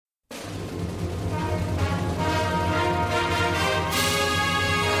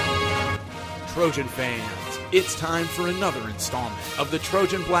Trojan fans. It's time for another installment of the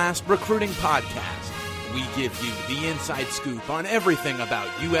Trojan Blast Recruiting Podcast. We give you the inside scoop on everything about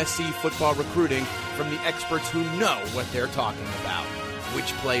USC football recruiting from the experts who know what they're talking about.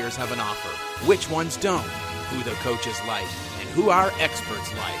 Which players have an offer, which ones don't, who the coaches like, and who our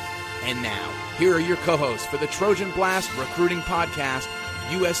experts like. And now, here are your co-hosts for the Trojan Blast Recruiting Podcast,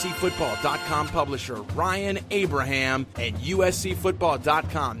 USCFootball.com publisher Ryan Abraham and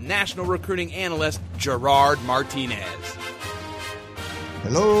USCFootball.com national recruiting analyst Gerard Martinez.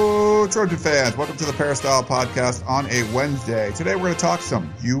 Hello, Trojan fans. Welcome to the Peristyle Podcast on a Wednesday. Today we're going to talk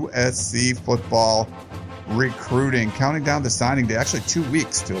some USC football recruiting, counting down to signing day. Actually, 2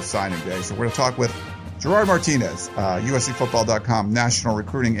 weeks till signing day. So we're going to talk with Gerard Martinez, USCFootball.com national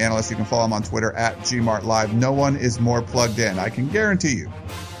recruiting analyst. You can follow him on Twitter at GMartLive. No one is more plugged in, I can guarantee you,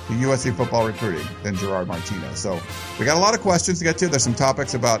 to USC football recruiting than Gerard Martinez. So we got a lot of questions to get to. There's some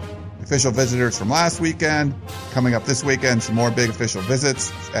topics about official visitors from last weekend, coming up this weekend, some more big official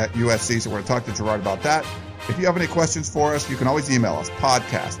visits at USC. So we're going to talk to Gerard about that. If you have any questions for us, you can always email us,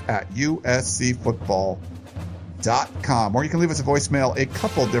 podcast@uscfootball.com, or you can leave us a voicemail a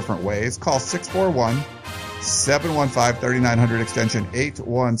couple different ways. Call 641-715-3900 extension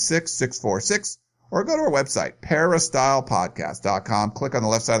 816-646, or go to our website, peristylepodcast.com. Click on the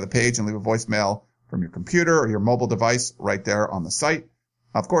left side of the page and leave a voicemail from your computer or your mobile device right there on the site.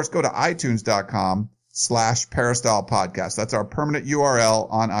 Of course, go to itunes.com/peristylepodcast. That's our permanent URL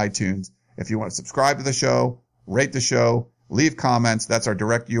on iTunes. If you want to subscribe to the show, rate the show, leave comments, that's our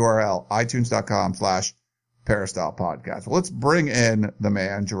direct URL, itunes.com/peristylepodcast. Well, let's bring in the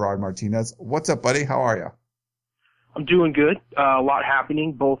man, Gerard Martinez. What's up, buddy? How are you? I'm doing good. A lot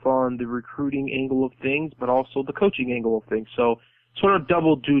happening, both on the recruiting angle of things, but also the coaching angle of things. So sort of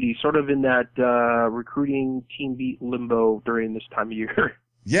double duty, sort of in that recruiting team beat limbo during this time of year.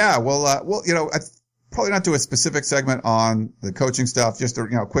 Yeah, well, I'd probably not do a specific segment on the coaching stuff. Just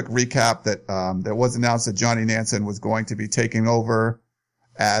a quick recap that that was announced that Johnny Nansen was going to be taking over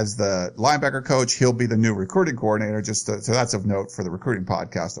as the linebacker coach. He'll be the new recruiting coordinator. So that's of note for the recruiting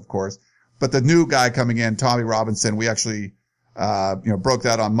podcast, of course. But the new guy coming in, Tommy Robinson, we actually broke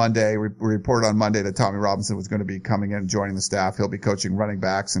that on Monday. We reported on Monday that Tommy Robinson was going to be coming in and joining the staff. He'll be coaching running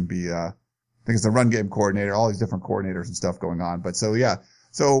backs and be, I think it's the run game coordinator, all these different coordinators and stuff going on. But so, yeah.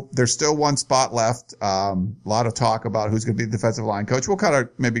 So there's still one spot left. A lot of talk about who's going to be the defensive line coach. We'll kind of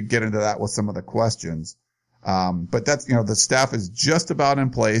maybe get into that with some of the questions. But that's, the staff is just about in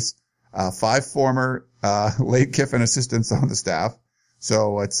place. 5 former, Lane Kiffin assistants on the staff.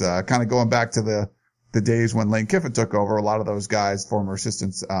 So it's, kind of going back to the days when Lane Kiffin took over. A lot of those guys, former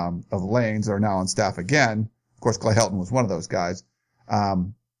assistants, of Lane's, are now on staff again. Of course, Clay Helton was one of those guys.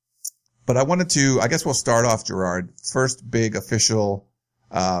 But I guess we'll start off, Gerard. First big official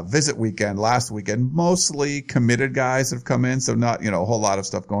visit weekend last weekend, mostly committed guys have come in. So not, a whole lot of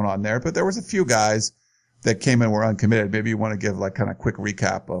stuff going on there, but there was a few guys that came in were uncommitted. Maybe you want to give like kind of quick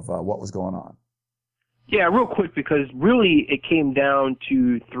recap of what was going on. Yeah, real quick, because really it came down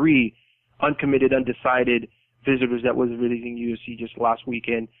to 3 uncommitted, undecided visitors that was visiting USC just last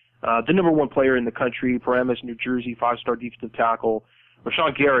weekend. The number 1 player in the country, Paramus, New Jersey, 5-star defensive tackle,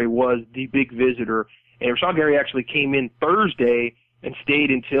 Rashawn Gary, was the big visitor. And Rashawn Gary actually came in Thursday and stayed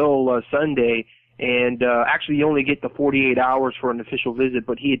until Sunday, and actually you only get the 48 hours for an official visit,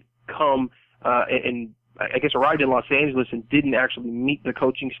 but he had come and I guess arrived in Los Angeles and didn't actually meet the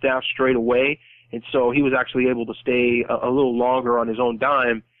coaching staff straight away, and so he was actually able to stay a little longer on his own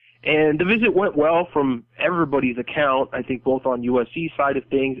dime. And the visit went well from everybody's account, I think both on USC's side of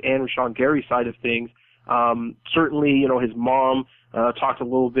things and Rashawn Gary's side of things. Certainly, his mom talked a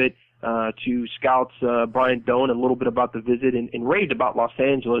little bit to scouts Brian Doan a little bit about the visit and raved about Los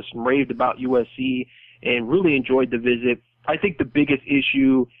Angeles and raved about USC and really enjoyed the visit. I think the biggest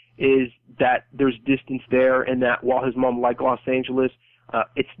issue is that there's distance there, and that while his mom liked Los Angeles,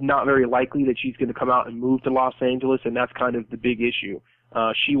 it's not very likely that she's going to come out and move to Los Angeles, and that's kind of the big issue.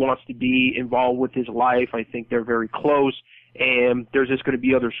 She wants to be involved with his life. I think they're very close, and there's just going to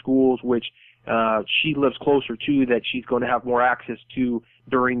be other schools which she lives closer to that she's going to have more access to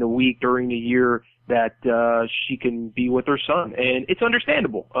during the week, during the year, that she can be with her son. And it's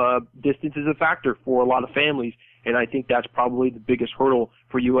understandable. Distance is a factor for a lot of families, and I think that's probably the biggest hurdle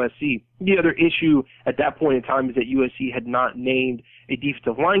for USC. The other issue at that point in time is that USC had not named a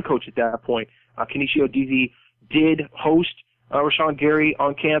defensive line coach at that point. Kenichi Odeze did host Rashawn Gary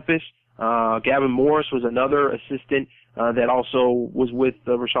on campus. Gavin Morris was another assistant that also was with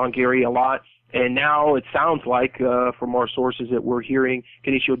Rashawn Gary a lot. And now it sounds like, from our sources that we're hearing,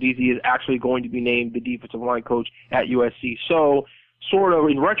 Kenichi Odeze is actually going to be named the defensive line coach at USC. So, sort of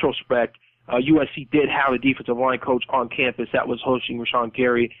in retrospect, USC did have a defensive line coach on campus that was hosting Rashawn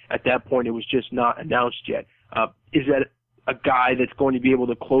Gary. At that point, it was just not announced yet. Is that a guy that's going to be able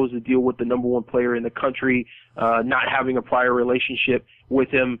to close the deal with the number one player in the country, not having a prior relationship with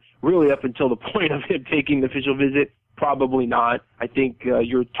him really up until the point of him taking the official visit? Probably not. I think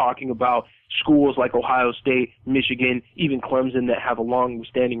you're talking about schools like Ohio State, Michigan, even Clemson that have a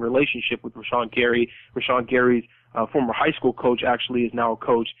long-standing relationship with Rashawn Gary. Rashawn Gary's former high school coach actually is now a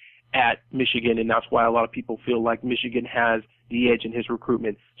coach at Michigan, and that's why a lot of people feel like Michigan has the edge in his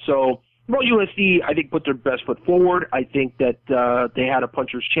recruitment. So, well, USC, I think, put their best foot forward. I think that they had a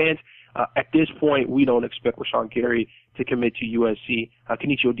puncher's chance. At this point, we don't expect Rashawn Gary to commit to USC.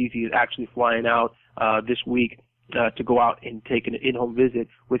 Kenichi Odisi is actually flying out this week to go out and take an in-home visit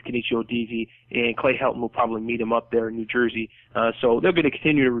with Kenichi Odisi, and Clay Helton will probably meet him up there in New Jersey. So they're going to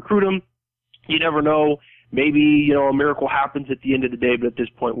continue to recruit him. You never know. Maybe, a miracle happens at the end of the day, but at this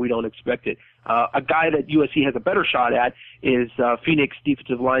point, we don't expect it. A guy that USC has a better shot at is Phoenix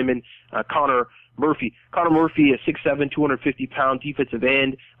defensive lineman Connor Murphy. Connor Murphy, a 6'7", 250-pound defensive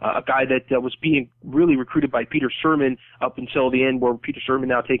end, a guy that was being really recruited by Peter Sirmon up until the end, where Peter Sirmon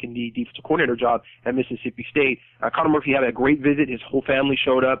now taking the defensive coordinator job at Mississippi State. Connor Murphy had a great visit. His whole family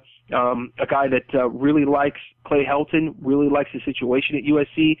showed up. A guy that really likes Clay Helton, really likes the situation at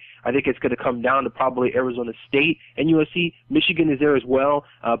USC. I think it's going to come down to probably Arizona State and USC. Michigan is there as well,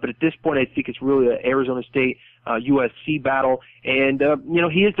 but at this point, I think it's really an Arizona State USC battle. And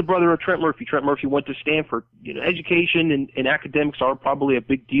he is the brother of Trent Murphy. Trent Murphy went to Stanford. Education and academics are probably a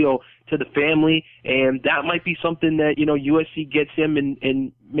big deal to the family, and that might be something that USC gets him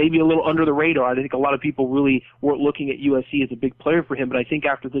and maybe a little under the radar. I think a lot of people really weren't looking at USC as a big player for him, but I think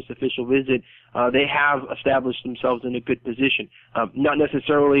after this official visit, they have established themselves in a good position. Not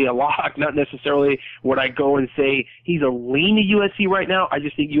necessarily a lock, not necessarily would I go and say he's a lean to USC right now. I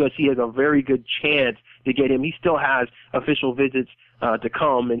just think USC has a very good chance to get him. He still has official visits to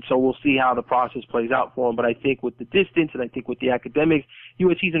come, and so we'll see how the process plays out for him. But I think with the distance and I think with the academics,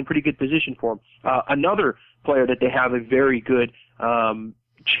 USC's in a pretty good position for him. Another player that they have a very good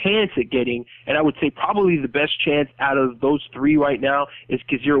chance at getting, and I would say probably the best chance out of those three right now, is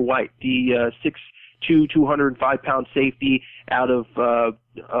Kazir White, the 6'2", 205-pound safety out of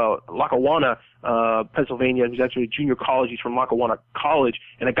Lackawanna, Pennsylvania. He's actually a junior college. He's from Lackawanna College,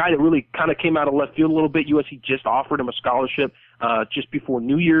 and a guy that really kind of came out of left field a little bit. USC just offered him a scholarship just before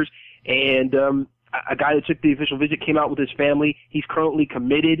New Year's, and a guy that took the official visit came out with his family. He's currently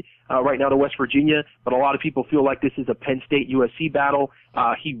committed right now to West Virginia, but a lot of people feel like this is a Penn State-USC battle.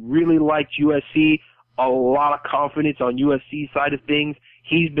 He really liked USC, a lot of confidence on USC's side of things.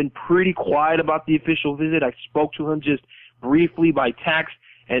 He's been pretty quiet about the official visit. I spoke to him just briefly by text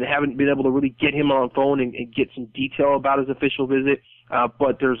and haven't been able to really get him on the phone and get some detail about his official visit.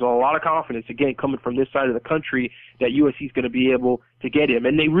 But there's a lot of confidence, again, coming from this side of the country that USC is going to be able to get him.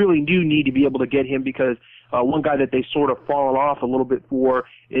 And they really do need to be able to get him because one guy that they sort of fallen off a little bit for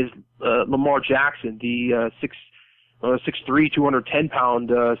is Lamar Jackson, the 6'3",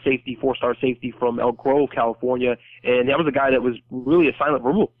 210-pound safety, four-star safety from Elk Grove, California. And that was a guy that was really a silent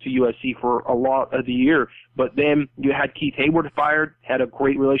verbal to USC for a lot of the year. But then you had Keith Hayward fired, had a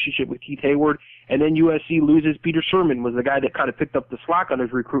great relationship with Keith Hayward, and then USC loses Peter Sirmon, was the guy that kind of picked up the slack on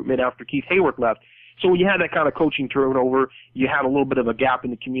his recruitment after Keith Hayward left. So when you have that kind of coaching turnover, you have a little bit of a gap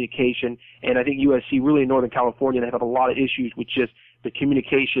in the communication. And I think USC, really in Northern California, they have a lot of issues with just the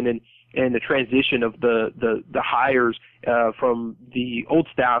communication and the transition of the hires from the old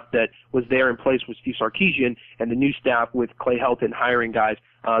staff that was there in place with Steve Sarkisian and the new staff with Clay Helton hiring guys.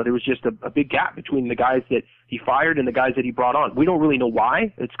 There was just a big gap between the guys that he fired and the guys that he brought on. We don't really know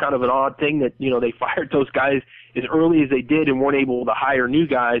why. It's kind of an odd thing that, they fired those guys as early as they did and weren't able to hire new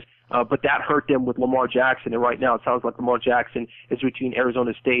guys. But that hurt them with Lamar Jackson, and right now it sounds like Lamar Jackson is between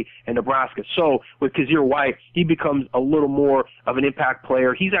Arizona State and Nebraska. So with Kazir White, he becomes a little more of an impact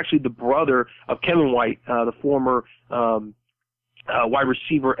player. He's actually the brother of Kevin White, the former wide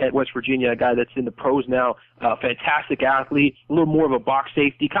receiver at West Virginia, a guy that's in the pros now, fantastic athlete, a little more of a box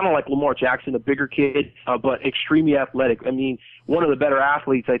safety, kind of like Lamar Jackson, a bigger kid, but extremely athletic. I mean, one of the better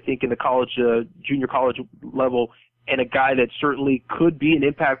athletes, I think, in the college, junior college level, and a guy that certainly could be an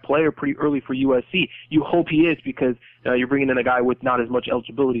impact player pretty early for USC. You hope he is because you're bringing in a guy with not as much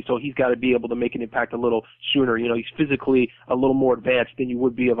eligibility, so he's got to be able to make an impact a little sooner. He's physically a little more advanced than you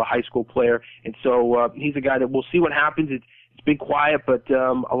would be of a high school player, and so he's a guy that we'll see what happens. It's been quiet, but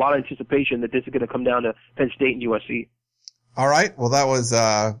a lot of anticipation that this is going to come down to Penn State and USC. All right. Well, that was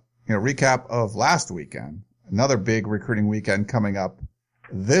recap of last weekend. Another big recruiting weekend coming up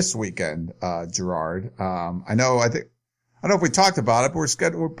this weekend, Gerard. I I don't know if we talked about it,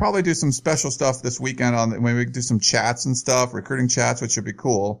 but we'll probably do some special stuff this weekend when we do some chats and stuff, recruiting chats, which should be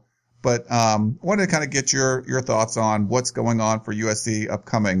cool. But, wanted to kind of get your thoughts on what's going on for USC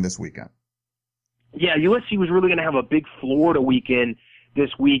upcoming this weekend. Yeah, USC was really going to have a big Florida weekend this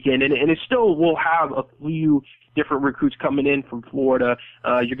weekend, and it still will have a few different recruits coming in from Florida.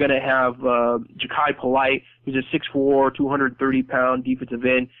 You're going to have Ja'Kai Polite, who's a 6'4", 230-pound defensive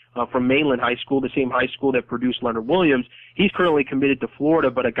end from Mainland High School, the same high school that produced Leonard Williams. He's currently committed to Florida,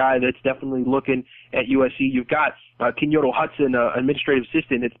 but a guy that's definitely looking at USC. You've got Kenyatta Hudson, administrative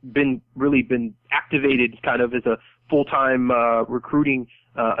assistant, that's been activated kind of as a full-time recruiting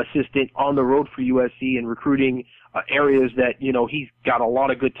assistant on the road for USC and recruiting areas that, he's got a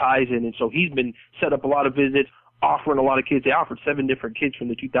lot of good ties in. And so he's been set up a lot of visits, offering a lot of kids. They offered 7 different kids from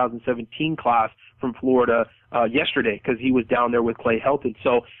the 2017 class from Florida yesterday because he was down there with Clay Helton.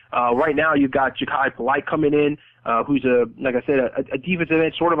 So right now you've got Ja'Kai Polite coming in, who's like I said, a defensive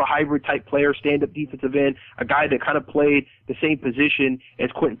end, sort of a hybrid type player, stand-up defensive end, a guy that kind of played the same position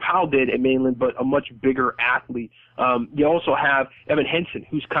as Quentin Powell did at Mainland, but a much bigger athlete. You also have Evan Henson,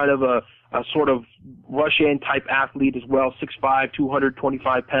 who's kind of a sort of rush-in type athlete as well, 6'5",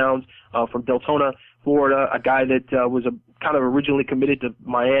 225 pounds, from Deltona, Florida, a guy that was kind of originally committed to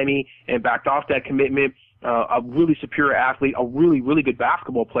Miami and backed off that commitment. A really superior athlete, a really, really good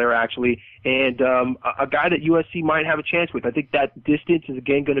basketball player, actually, and a guy that USC might have a chance with. I think that distance is,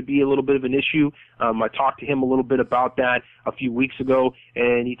 again, going to be a little bit of an issue. I talked to him a little bit about that a few weeks ago,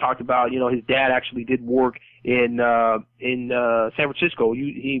 and he talked about, his dad actually did work in San Francisco.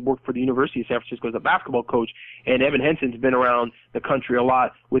 He worked for the University of San Francisco as a basketball coach, and Evan Henson's been around the country a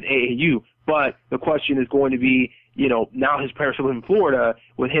lot with AAU. But the question is going to be, now his parents live in Florida,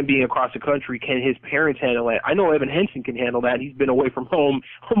 with him being across the country, can his parents handle it? I know Evan Henson can handle that. He's been away from home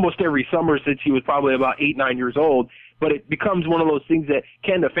almost every summer since he was probably about 8, 9 years old. But it becomes one of those things that,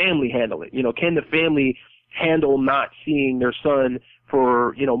 can the family handle it? Can the family handle not seeing their son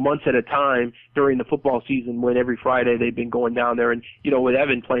for, months at a time during the football season, when every Friday they've been going down there? And, with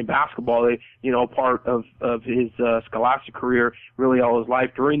Evan playing basketball, part of his scholastic career really all his life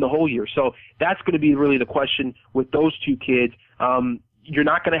during the whole year. So that's going to be really the question with those two kids. You're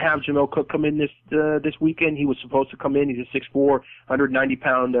not going to have Jamel Cook come in this weekend. He was supposed to come in. He's a 6'4",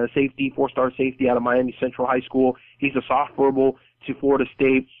 190-pound safety, 4-star safety out of Miami Central High School. He's a sophomore to Florida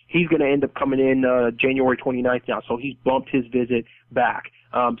State. He's going to end up coming in January 29th now, so he's bumped his visit back.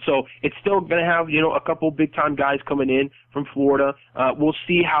 So it's still going to have, a couple big-time guys coming in from Florida. We'll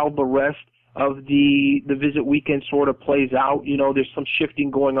see how the rest of the visit weekend sort of plays out. There's some shifting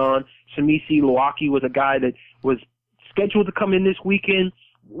going on. Samisi Luaki was a guy that was scheduled to come in this weekend.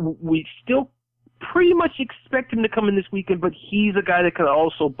 We still pretty much expect him to come in this weekend, but he's a guy that can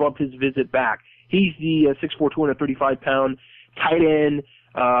also bump his visit back. He's the 6'4", 235-pound tight end,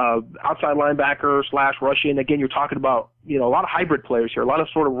 outside linebacker / rush-in. Again, you're talking about, a lot of hybrid players here, a lot of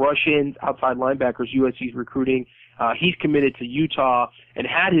sort of rush-ins, outside linebackers USC's recruiting. He's committed to Utah and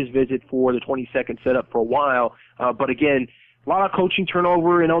had his visit for the 22nd setup for a while. But again, a lot of coaching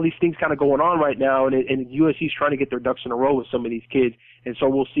turnover and all these things kind of going on right now, and USC's trying to get their ducks in a row with some of these kids. And so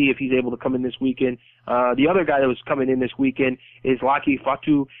we'll see if he's able to come in this weekend. The other guy that was coming in this weekend is Laki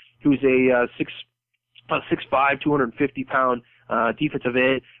Fatu, who's a 6'5", 250-pound defensive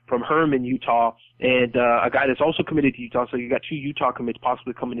end from Herman, Utah, and a guy that's also committed to Utah. So you got 2 Utah commits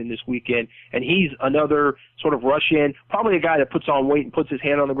possibly coming in this weekend, and he's another sort of rush-in, probably a guy that puts on weight and puts his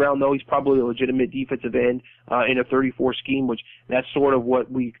hand on the ground, though. He's probably a legitimate defensive end in a 34 scheme, which that's sort of what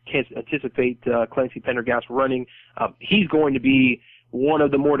we can anticipate Clancy Pendergast running. He's going to be one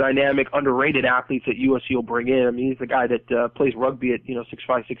of the more dynamic, underrated athletes that USC will bring in. I mean, he's the guy that plays rugby at 6'5",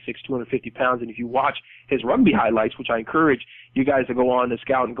 6'6", 250 pounds. And if you watch his rugby highlights, which I encourage you guys to go on the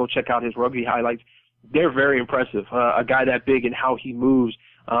Scout and go check out his rugby highlights, they're very impressive. A guy that big and how he moves.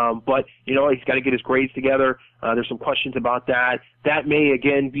 But he's got to get his grades together. There's some questions about that. That may,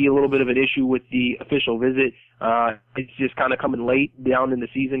 again, be a little bit of an issue with the official visit. It's just kind of coming late down in the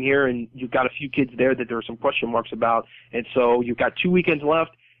season here, and you've got a few kids there that there are some question marks about. And so you've got 2 weekends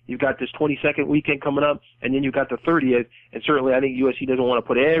left. You've got this 22nd weekend coming up, and then you've got the 30th. And certainly I think USC doesn't want to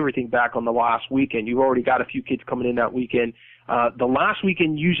put everything back on the last weekend. You've already got a few kids coming in that weekend. The last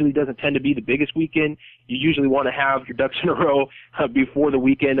weekend usually doesn't tend to be the biggest weekend. You usually want to have your ducks in a row before the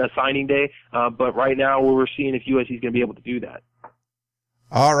weekend signing day. But right now we're seeing if USC is going to be able to do that.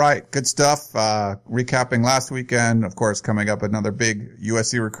 All right. Good stuff. Recapping last weekend, of course, coming up another big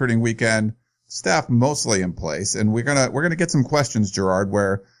USC recruiting weekend. Staff mostly in place. And we're going to get some questions, Gerard,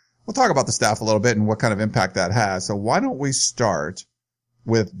 where we'll talk about the staff a little bit and what kind of impact that has. So why don't we start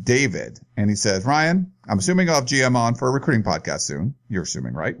with David, and he says, Ryan, I'm assuming I'll have GM on for a recruiting podcast soon. You're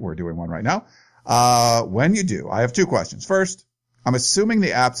assuming, right? We're doing one right now. When you do, I have two questions. First, I'm assuming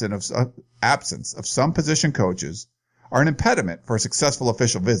the absence of some position coaches are an impediment for a successful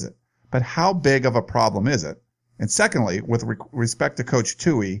official visit, but how big of a problem is it? And secondly, with respect to Coach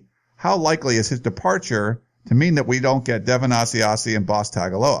Tui, how likely is his departure to mean that we don't get Devin Asiasi and Boss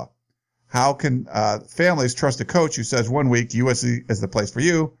Tagaloa? How can families trust a coach who says one week USC is the place for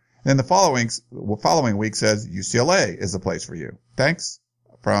you, and then the following week says UCLA is the place for you? Thanks,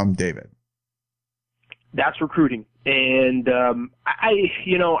 from David. That's recruiting. And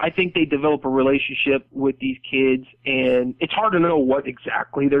I think they develop a relationship with these kids, and it's hard to know what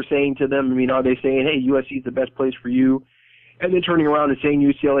exactly they're saying to them. I mean, are they saying, hey, USC is the best place for you, and then turning around and saying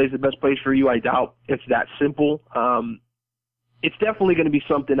UCLA is the best place for you? I doubt it's that simple. It's definitely going to be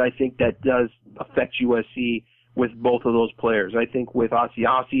something, I think, that does affect USC with both of those players. I think with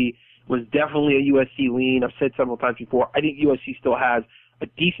Asiasi was definitely a USC lean. I've said several times before, I think USC still has a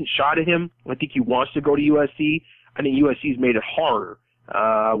decent shot at him. I think he wants to go to USC. I think USC's made it harder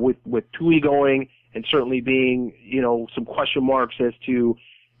with Tui going, and certainly being, some question marks as to,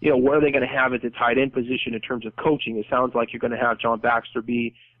 where are they going to have at the tight end position in terms of coaching. It sounds like you're going to have John Baxter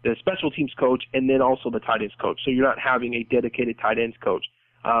be the special teams coach and then also the tight ends coach. So you're not having a dedicated tight ends coach.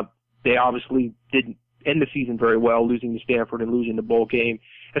 They obviously didn't end the season very well, losing to Stanford and losing the bowl game.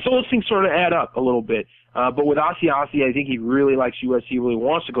 And so those things sort of add up a little bit. But with Asiasi, I think he really likes USC, really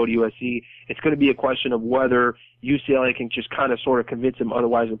wants to go to USC. It's going to be a question of whether UCLA can just kind of sort of convince him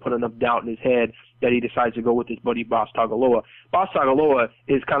otherwise and put enough doubt in his head that he decides to go with his buddy Boss Tagaloa. Boss Tagaloa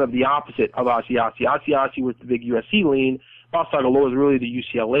is kind of the opposite of Asiasi. Asiasi was the big USC lean. Boss Tagaloa is really the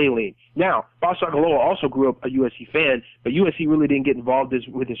UCLA lean. Now, Boss Tagaloa also grew up a USC fan, but USC really didn't get involved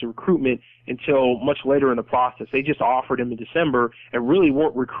with his recruitment until much later in the process. They just offered him in December and really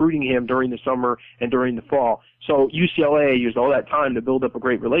weren't recruiting him during the summer and during the fall. So UCLA used all that time to build up a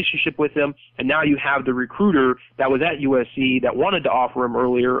great relationship with him, and now you have the recruiter that was at USC that wanted to offer him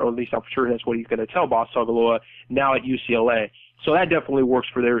earlier, or at least I'm sure that's what he's going to tell Boss Tagaloa, now at UCLA. So that definitely works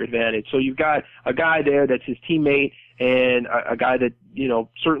for their advantage. So you've got a guy there that's his teammate, and a guy that,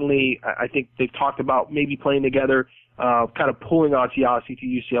 certainly I think they've talked about maybe playing together, kind of pulling Asiasi to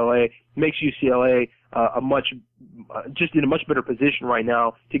UCLA, makes UCLA just in a much better position right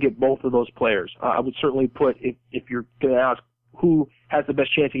now to get both of those players. I would certainly put, if you're going to ask who has the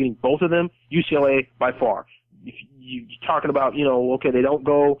best chance of getting both of them, UCLA by far. If you're talking about, okay, they don't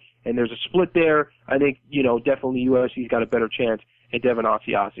go and there's a split there, I think, definitely USC's got a better chance at Devin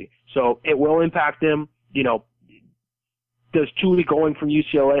Asiasi. So it will impact them. Does Tui going from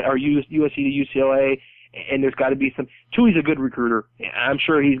UCLA or USC to UCLA, and there's got to be some. Tui's a good recruiter. I'm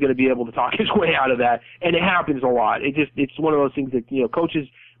sure he's going to be able to talk his way out of that, and it happens a lot. It's one of those things that coaches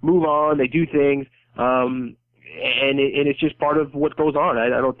move on, they do things, and it's just part of what goes on. I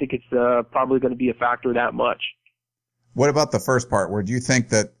don't think it's probably going to be a factor that much. What about the first part? Where do you think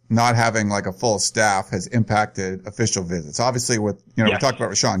that not having like a full staff has impacted official visits? Obviously, with we talked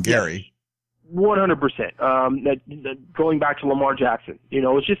about Rashawn Gary. Yes. 100%. Going back to Lamar Jackson,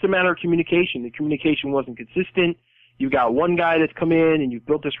 it's just a matter of communication. The communication wasn't consistent. You've got one guy that's come in and you've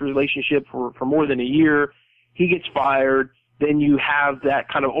built this relationship for more than a year. He gets fired. Then you have that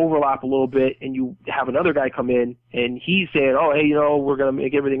kind of overlap a little bit, and you have another guy come in and he's saying, oh, hey, we're going to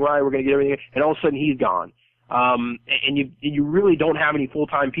make everything right. We're going to get everything. And all of a sudden he's gone. And you really don't have any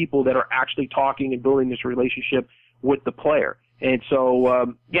full-time people that are actually talking and building this relationship with the player. And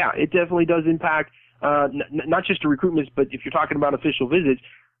so, it definitely does impact, not just the recruitments, but if you're talking about official visits,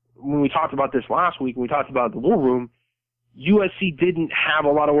 when we talked about this last week, when we talked about the War Room, USC didn't have a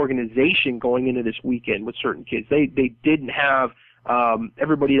lot of organization going into this weekend with certain kids. They didn't have,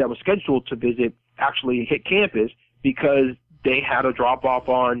 everybody that was scheduled to visit actually hit campus because they had a drop off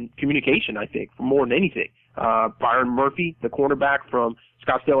on communication, I think, for more than anything. Byron Murphy, the cornerback from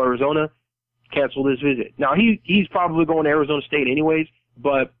Scottsdale, Arizona, canceled his visit. Now he's probably going to Arizona State anyways,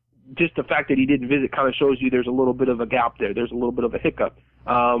 but just the fact that he didn't visit kind of shows you there's a little bit of a gap there. There's a little bit of a hiccup.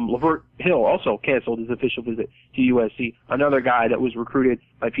 Lavert Hill also canceled his official visit to USC, another guy that was recruited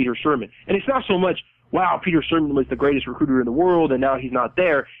by Peter Sherman. And it's not so much, wow, Peter Sherman was the greatest recruiter in the world and now he's not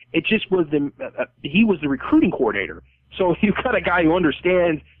there. It just was he was the recruiting coordinator. So you've got a guy who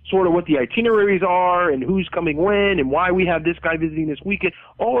understands sort of what the itineraries are and who's coming when and why we have this guy visiting this weekend.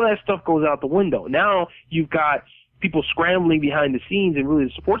 All of that stuff goes out the window. Now you've got people scrambling behind the scenes, and really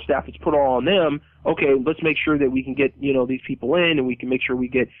the support staff, it's put all on them. Okay, let's make sure that we can get, these people in, and we can make sure we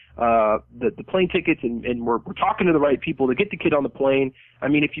get the plane tickets, and we're talking to the right people to get the kid on the plane. I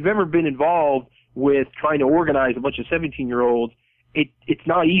mean, if you've ever been involved with trying to organize a bunch of 17-year-olds it's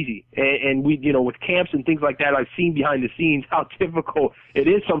not easy. And we, with camps and things like that, I've seen behind the scenes how difficult it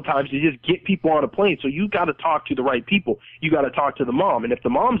is sometimes to just get people on a plane. So you got to talk to the right people. You got to talk to the mom. And if the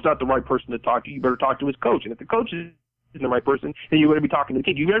mom's not the right person to talk to, you better talk to his coach. And if the coach isn't the right person, then you better be talking to the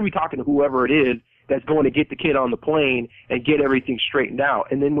kid. You better be talking to whoever it is that's going to get the kid on the plane and get everything straightened out.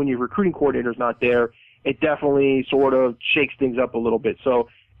 And then when your recruiting coordinator's not there, it definitely sort of shakes things up a little bit. So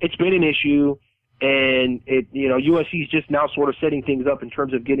it's been an issue. And USC is just now sort of setting things up in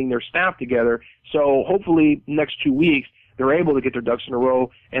terms of getting their staff together. So hopefully next 2 weeks, they're able to get their ducks in a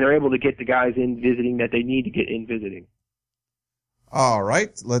row and they're able to get the guys in visiting that they need to get in visiting. All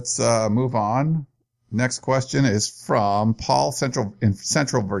right. Let's, move on. Next question is from Paul in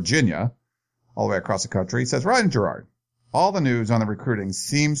Central Virginia, all the way across the country. He says, Ryan Gerard, all the news on the recruiting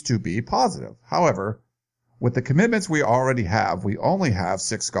seems to be positive. However, with the commitments we already have, we only have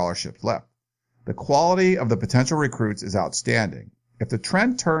 6 scholarships left. The quality of the potential recruits is outstanding. If the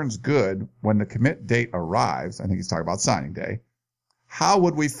trend turns good when the commit date arrives, I think he's talking about signing day, how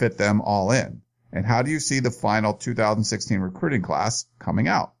would we fit them all in? And how do you see the final 2016 recruiting class coming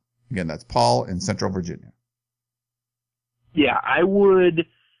out? Again, that's Paul in Central Virginia. Yeah, I would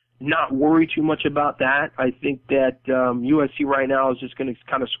not worry too much about that. I think that USC right now is just going to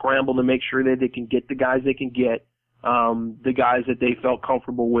kind of scramble to make sure that they can get the guys they can get, the guys that they felt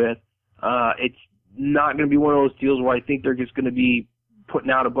comfortable with. It's not going to be one of those deals where I think they're just going to be putting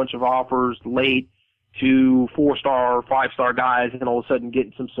out a bunch of offers late to 4-star, 5-star guys and all of a sudden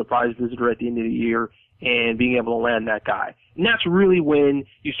getting some surprise visitor at the end of the year and being able to land that guy. And that's really when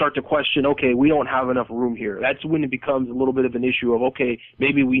you start to question, okay, we don't have enough room here. That's when it becomes a little bit of an issue of, okay,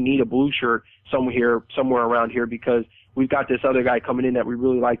 maybe we need a blue shirt somewhere around here because we've got this other guy coming in that we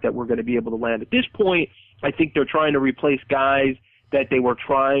really like that we're going to be able to land. At this point, I think they're trying to replace guys that they were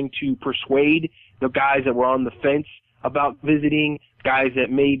trying to persuade, the guys that were on the fence about visiting, guys that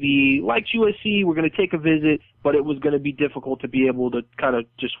maybe, like USC, were going to take a visit, but it was going to be difficult to be able to kind of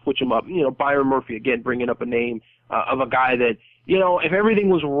just switch them up. Byron Murphy, again, bringing up a name of a guy that, if everything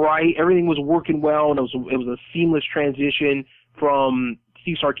was right, everything was working well, and it was a seamless transition from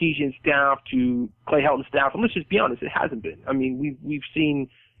Steve Sarkisian's staff to Clay Helton's staff. And let's just be honest, it hasn't been. I mean, we've seen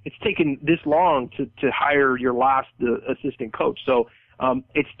it's taken this long to hire your last assistant coach. So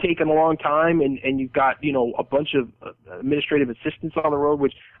it's taken a long time, and you've got, a bunch of administrative assistants on the road,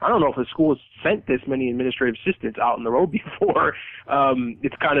 which I don't know if a school has sent this many administrative assistants out on the road before.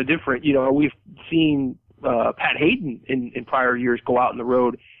 It's kind of different. We've seen Pat Hayden in prior years go out on the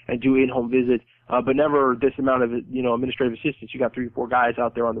road and do in-home visits, but never this amount of, administrative assistants. You got 3 or 4 guys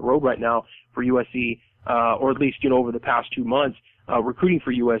out there on the road right now for USC, or at least, over the past 2 months, recruiting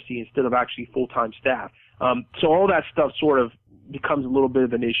for USC instead of actually full-time staff. So all that stuff sort of becomes a little bit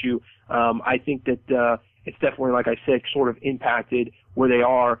of an issue. I think that it's definitely, like I said, sort of impacted where they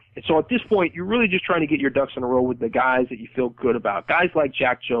are. And so at this point, you're really just trying to get your ducks in a row with the guys that you feel good about. Guys like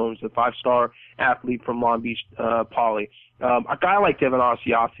Jack Jones, the 5-star athlete from Long Beach Poly. A guy like Devin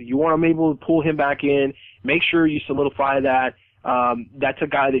Asiasi, you want to be able to pull him back in, make sure you solidify that. That's a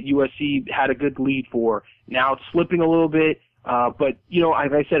guy that USC had a good lead for. Now it's slipping a little bit, but,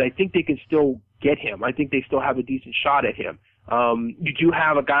 like I said, I think they can still get him. I think they still have a decent shot at him. You do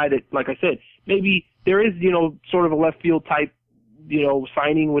have a guy that, like I said, maybe there is, sort of a left field type,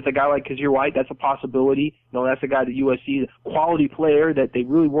 signing with a guy like Kazir White. That's a possibility. That's a guy that USC, a quality player that they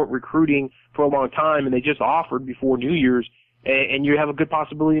really weren't recruiting for a long time, and they just offered before New Year's, and you have a good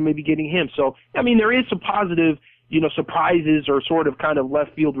possibility of maybe getting him. So, I mean, there is some positive, surprises or sort of kind of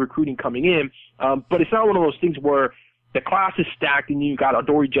left field recruiting coming in, but it's not one of those things where the class is stacked and you've got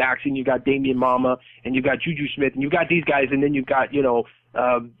Adoree Jackson, you've got Damian Mama, and you've got Juju Smith, and you've got these guys, and then you've got,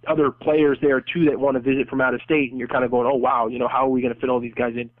 other players there too that want to visit from out of state, and you're kind of going, oh wow, how are we going to fit all these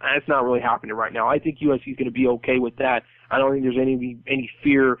guys in? That's not really happening right now. I think USC is going to be okay with that. I don't think there's any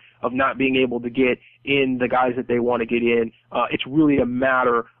fear of not being able to get in the guys that they want to get in. It's really a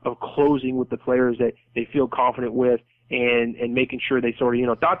matter of closing with the players that they feel confident with and making sure they sort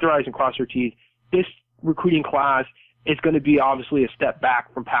of, dot their I's and cross their T's. This recruiting class, it's going to be obviously a step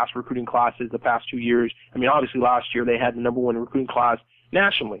back from past recruiting classes the past 2 years. I mean, obviously last year they had the number 1 recruiting class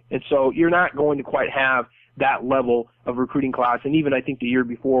nationally. And so you're not going to quite have that level of recruiting class. And even I think the year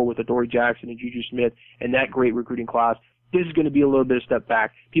before with Adoree Jackson and Juju Smith and that great recruiting class, this is going to be a little bit of a step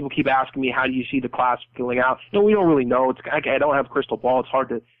back. People keep asking me, how do you see the class filling out? We don't really know. I don't have a crystal ball. It's hard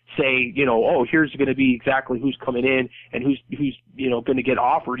to say, here's going to be exactly who's coming in and who's going to get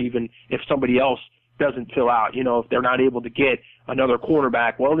offered, even if somebody else doesn't fill out. If they're not able to get another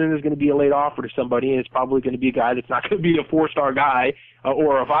cornerback, well, then there's going to be a late offer to somebody, and it's probably going to be a guy that's not going to be a 4-star guy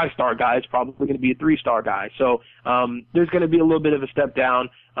or a 5-star guy. It's probably going to be a 3-star guy. So there's going to be a little bit of a step down,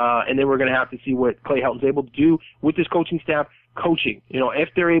 and then we're going to have to see what Clay Helton's able to do with this coaching staff. Coaching, if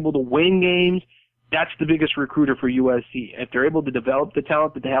they're able to win games, that's the biggest recruiter for USC. If they're able to develop the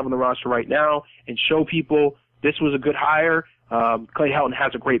talent that they have on the roster right now and show people this was a good hire, Clay Helton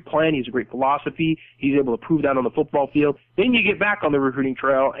has a great plan. He has a great philosophy. He's able to prove that on the football field. Then you get back on the recruiting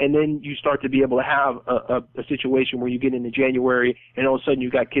trail, and then you start to be able to have a situation where you get into January, and all of a sudden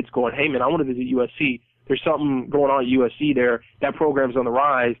you've got kids going, hey, man, I want to visit USC. There's something going on at USC there. That program's on the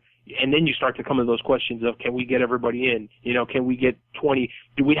rise. And then you start to come to those questions of, can we get everybody in? Can we get 20?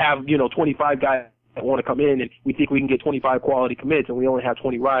 Do we have, 25 guys that want to come in, and we think we can get 25 quality commits, and we only have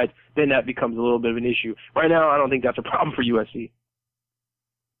 20 rides? Then that becomes a little bit of an issue. Right now, I don't think that's a problem for USC.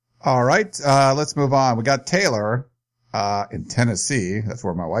 All right, let's move on. We got Taylor in Tennessee. That's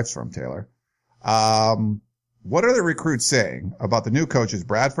where my wife's from, Taylor. What are the recruits saying about the new coaches,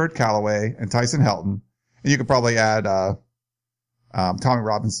 Bradford, Callaway, and Tyson Helton? And you could probably add Tommy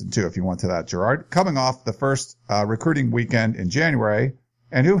Robinson, too, if you want to that, Gerard. Coming off the first recruiting weekend in January,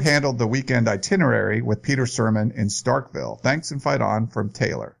 and who handled the weekend itinerary with Peter Sermon in Starkville? Thanks and fight on from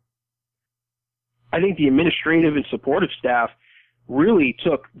Taylor. I think the administrative and supportive staff really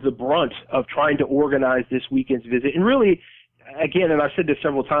took the brunt of trying to organize this weekend's visit. And really, again, and I've said this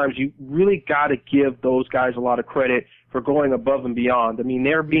several times, you really got to give those guys a lot of credit for going above and beyond. I mean,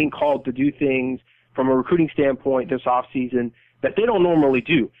 they're being called to do things from a recruiting standpoint this offseason that they don't normally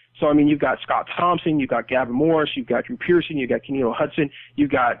do. So, I mean, you've got Scott Thompson, you've got Gavin Morris, you've got Drew Pearson, you've got Kenito Hudson, you've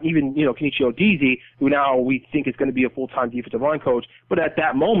got even, Kenichi Odeezy, who now we think is going to be a full-time defensive line coach, but at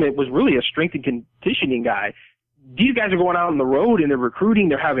that moment was really a strength and conditioning guy. These guys are going out on the road and they're recruiting,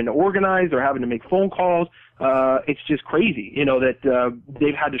 they're having to organize, they're having to make phone calls. It's just crazy, that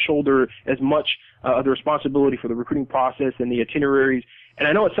they've had to shoulder as much of the responsibility for the recruiting process and the itineraries. And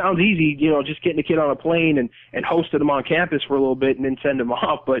I know it sounds easy, just getting a kid on a plane and hosting them on campus for a little bit and then send them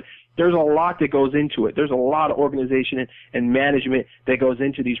off, but there's a lot that goes into it. There's a lot of organization and management that goes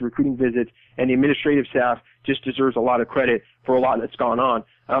into these recruiting visits, and the administrative staff just deserves a lot of credit for a lot that's gone on.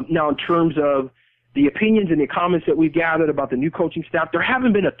 Now, in terms of the opinions and the comments that we've gathered about the new coaching staff, there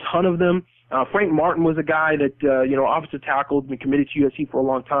haven't been a ton of them. Frank Martin was a guy that, offensive tackle, been committed to USC for a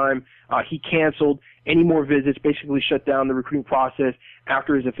long time. He canceled any more visits, basically shut down the recruiting process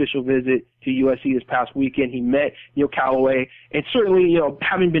after his official visit to USC this past weekend. He met Neil Callaway, and certainly,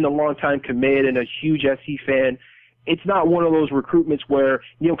 having been a long-time commit and a huge SC fan, it's not one of those recruitments where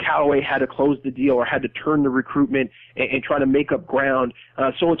Neil Callaway had to close the deal or had to turn the recruitment and try to make up ground.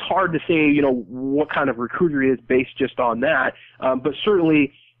 So it's hard to say, what kind of recruiter he is based just on that. But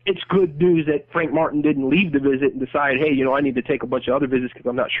certainly it's good news that Frank Martin didn't leave the visit and decide, hey, I need to take a bunch of other visits because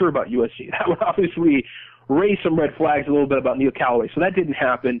I'm not sure about USC. That would obviously raise some red flags a little bit about Neil Callaway. So that didn't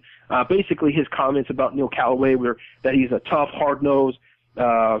happen. Basically, his comments about Neil Callaway were that he's a tough, hard-nosed,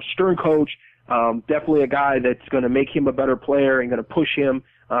 stern coach, definitely a guy that's going to make him a better player and going to push him.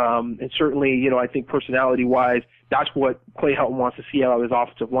 And certainly, I think personality-wise, that's what Clay Helton wants to see out of his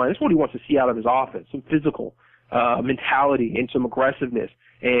offensive line. That's what he wants to see out of his offense, some physical mentality and some aggressiveness.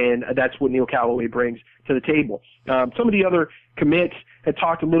 And that's what Neil Callaway brings to the table. Some of the other commits had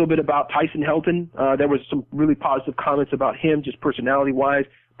talked a little bit about Tyson Helton. There was some really positive comments about him, just personality-wise.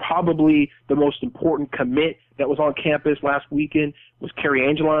 Probably the most important commit that was on campus last weekend was Kerry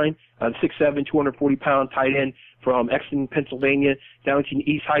Angeline, 6'7", 240-pound tight end from Exton, Pennsylvania, Downington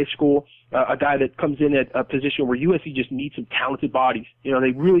East High School, a guy that comes in at a position where USC just needs some talented bodies. They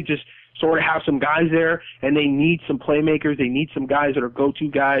really just sort of have some guys there, and they need some playmakers. They need some guys that are go-to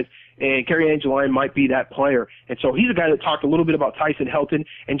guys, and Kerry Angeline might be that player. And so he's a guy that talked a little bit about Tyson Helton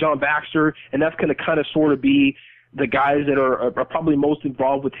and John Baxter, and that's going to kind of sort of be the guys that are probably most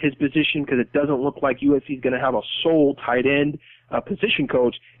involved with his position, because it doesn't look like USC is going to have a sole tight end position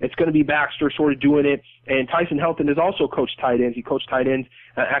coach. It's going to be Baxter sort of doing it, and Tyson Helton has also coached tight ends. He coached tight ends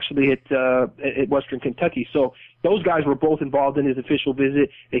actually at Western Kentucky. So those guys were both involved in his official visit.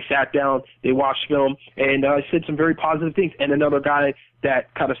 They sat down, they watched film, and said some very positive things. And another guy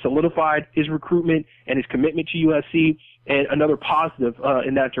that kind of solidified his recruitment and his commitment to USC, and another positive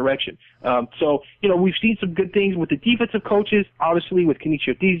in that direction. So, we've seen some good things with the defensive coaches, obviously with Kenichi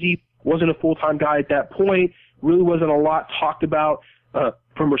Odeezy. Wasn't a full-time guy at that point. Really wasn't a lot talked about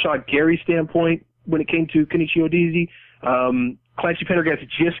from Rashad Gary's standpoint when it came to Kenichi Odeezy. Clancy Pendergast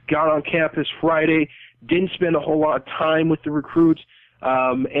just got on campus Friday, didn't spend a whole lot of time with the recruits.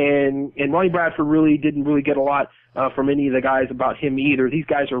 And Ronnie Bradford really didn't really get a lot from any of the guys about him either. These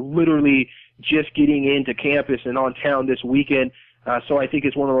guys are literally just getting into campus and on town this weekend. So I think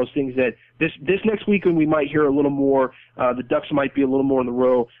it's one of those things that this next weekend we might hear a little more. The Ducks might be a little more in the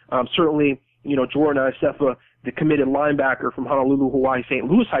row. Certainly, Jordan Iosefa, the committed linebacker from Honolulu, Hawaii, St.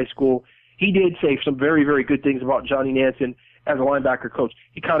 Louis High School, he did say some very, very good things about Johnny Nansen as a linebacker coach.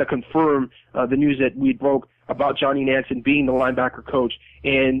 He kind of confirmed the news that we broke about Johnny Nansen being the linebacker coach,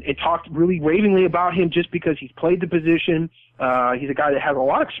 and talked really ravingly about him just because he's played the position. He's a guy that has a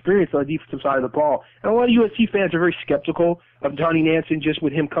lot of experience on the defensive side of the ball. And a lot of USC fans are very skeptical of Johnny Nansen just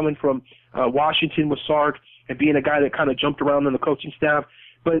with him coming from Washington with Sark and being a guy that kind of jumped around on the coaching staff.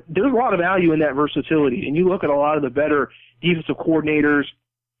 But there's a lot of value in that versatility. And you look at a lot of the better defensive coordinators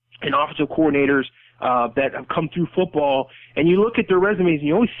and offensive coordinators that have come through football, and you look at their resumes, and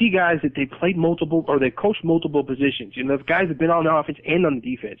you always see guys that they played multiple, or they coached multiple positions. The guys have been on the offense and on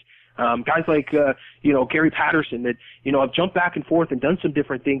the defense. Guys like, Gary Patterson that, have jumped back and forth and done some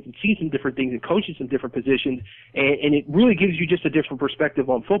different things and seen some different things and coached in some different positions. And it really gives you just a different perspective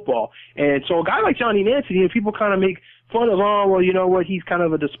on football. And so a guy like Johnny Nansen, people kind of make fun of, he's kind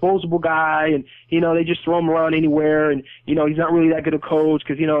of a disposable guy and, they just throw him around anywhere and, he's not really that good a coach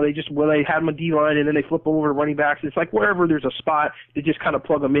because, they had him on D-line and then they flip him over to running backs. It's like wherever there's a spot, they just kind of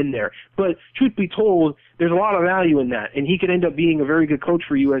plug him in there. But truth be told, there's a lot of value in that, and he could end up being a very good coach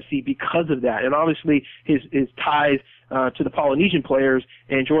for USC because of that. And obviously his ties to the Polynesian players,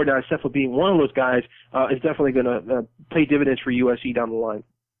 and Jordan Iosefa being one of those guys, is definitely going to pay dividends for USC down the line.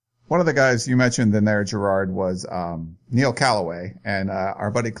 One of the guys you mentioned in there, Gerard, was Neil Callaway, and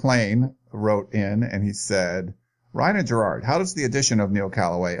our buddy Klain wrote in and he said, Ryan and Gerard, how does the addition of Neil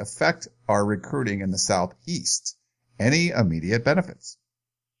Callaway affect our recruiting in the Southeast? Any immediate benefits?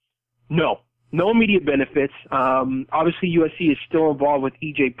 No immediate benefits. Obviously USC is still involved with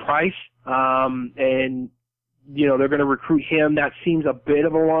EJ Price, and they're going to recruit him. That seems a bit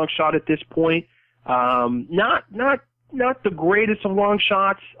of a long shot at this point. Not the greatest of long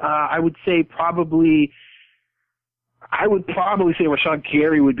shots. I would say probably Rashawn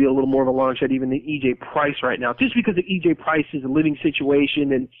Gary would be a little more of a long shot even than EJ Price right now, just because of EJ Price's living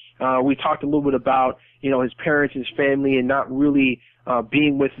situation. And we talked a little bit about his parents and his family and not really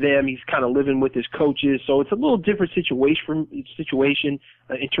being with them. He's kind of living with his coaches, so it's a little different situation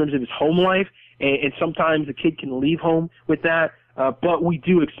in terms of his home life. And sometimes the kid can leave home with that. But we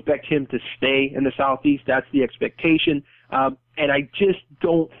do expect him to stay in the Southeast. That's the expectation. And I just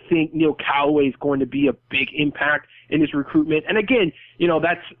don't think Neil Callaway is going to be a big impact in his recruitment. And again,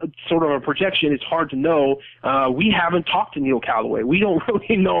 that's sort of a projection. It's hard to know. We haven't talked to Neil Callaway. We don't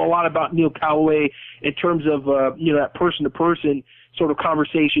really know a lot about Neil Callaway in terms of, that person-to-person sort of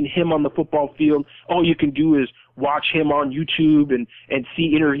conversation, him on the football field. All you can do is watch him on YouTube and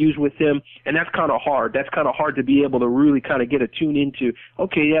see interviews with him, and that's kind of hard. That's kind of hard to be able to really kind of get a tune into,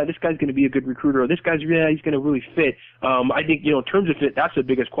 okay, yeah, this guy's going to be a good recruiter, or this guy's, he's going to really fit. I think, in terms of fit, that's the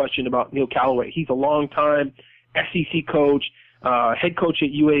biggest question about Neil Callaway. He's a long-time SEC coach, head coach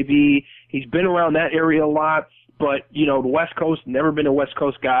at UAB. He's been around that area a lot, but, the West Coast, never been a West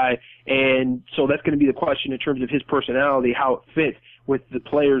Coast guy, and so that's going to be the question in terms of his personality, how it fits with the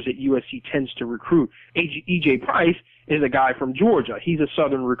players that USC tends to recruit. EJ Price is a guy from Georgia. He's a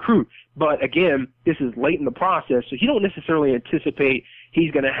Southern recruit. But again, this is late in the process, so you don't necessarily anticipate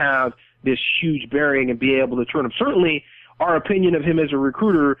he's going to have this huge bearing and be able to turn him. Certainly, our opinion of him as a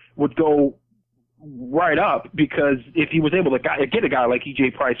recruiter would go right up, because if he was able to get a guy like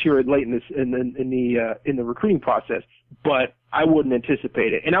EJ Price here late in the recruiting process, but I wouldn't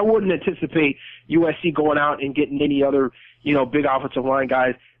anticipate it. And I wouldn't anticipate USC going out and getting any other, big offensive line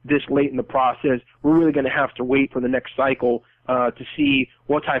guys this late in the process. We're really going to have to wait for the next cycle to see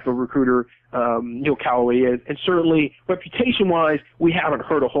what type of recruiter Neil Callaway is. And certainly, reputation-wise, we haven't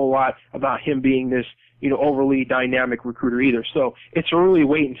heard a whole lot about him being this, overly dynamic recruiter either. So it's a really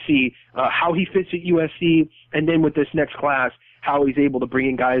wait and see how he fits at USC, and then with this next class, how he's able to bring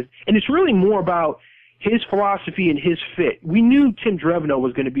in guys. And it's really more about his philosophy and his fit. We knew Tim Drevno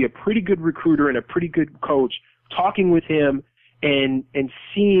was going to be a pretty good recruiter and a pretty good coach. Talking with him and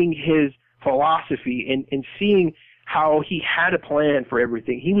seeing his philosophy and seeing how he had a plan for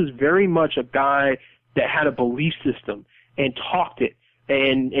everything. He was very much a guy that had a belief system and talked it.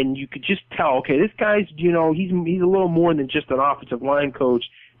 And you could just tell, okay, this guy's, he's a little more than just an offensive line coach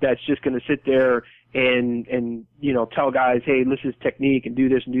that's just going to sit there and tell guys, hey, this is technique and do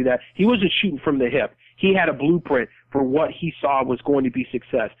this and do that. He wasn't shooting from the hip. He had a blueprint for what he saw was going to be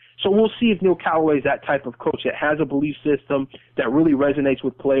success. So we'll see if Neil Callaway is that type of coach that has a belief system that really resonates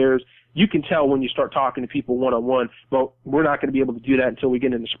with players, you can tell when you start talking to people one-on-one, but we're not going to be able to do that until we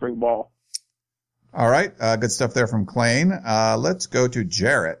get into spring ball. All right. Good stuff there from Klain. Let's go to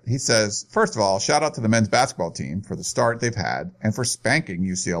Jarrett. He says, first of all, shout out to the men's basketball team for the start they've had and for spanking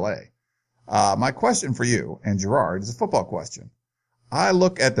UCLA. My question for you and Gerard is a football question. I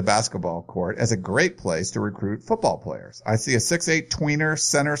look at the basketball court as a great place to recruit football players. I see a 6'8" tweener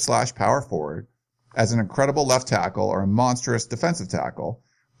center/power forward as an incredible left tackle or a monstrous defensive tackle.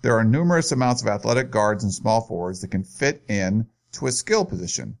 There are numerous amounts of athletic guards and small forwards that can fit in to a skill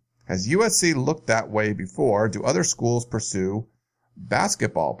position. Has USC looked that way before? Do other schools pursue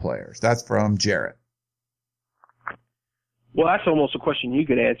basketball players? That's from Jarrett. Well, that's almost a question you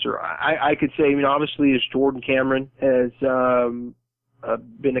could answer. I could say, obviously, as Jordan Cameron has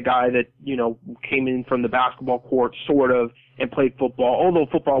been a guy that, came in from the basketball court, sort of, and played football, although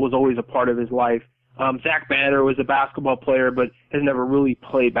football was always a part of his life. Zach Banner was a basketball player, but has never really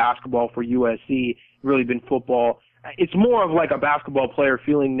played basketball for USC, really been football. It's more of like a basketball player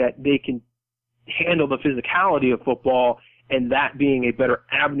feeling that they can handle the physicality of football and that being a better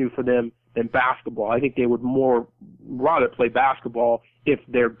avenue for them than basketball. I think they would more rather play basketball if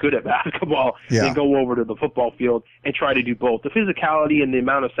they're good at basketball than go over to the football field and try to do both. The physicality and the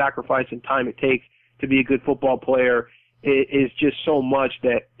amount of sacrifice and time it takes to be a good football player is just so much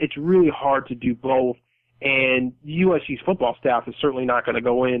that it's really hard to do both. And USC's football staff is certainly not going to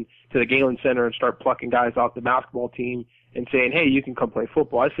go in to the Galen Center and start plucking guys off the basketball team and saying, hey, you can come play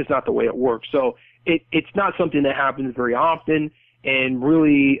football. That's just not the way it works. So it's not something that happens very often. And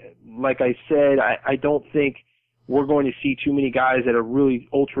really, like I said, I don't think we're going to see too many guys that are really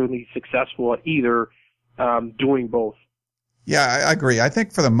ultimately successful at either doing both. Yeah, I agree. I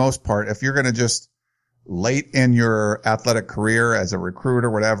think for the most part, if you're going to just late in your athletic career as a recruit or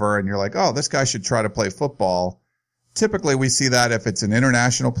whatever, and you're like, oh, this guy should try to play football. Typically we see that if it's an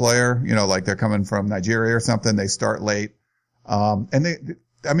international player, like they're coming from Nigeria or something, they start late.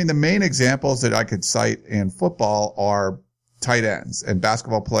 The main examples that I could cite in football are tight ends and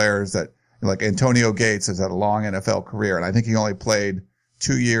basketball players that, like Antonio Gates has had a long NFL career, and I think he only played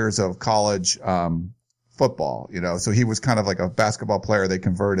 2 years of college, football, so he was kind of like a basketball player they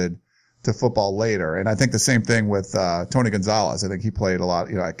converted to football later. And I think the same thing with Tony Gonzalez. I think he played a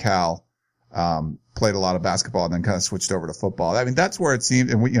lot, at Cal, played a lot of basketball and then kind of switched over to football. I mean, that's where it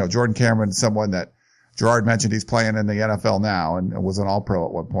seemed, and Jordan Cameron, someone that Gerard mentioned, he's playing in the NFL now and was an all-pro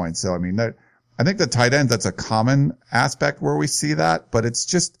at one point. So, I think the tight end, that's a common aspect where we see that, but it's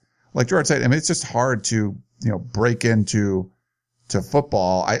just, like Gerard said, it's just hard to, break into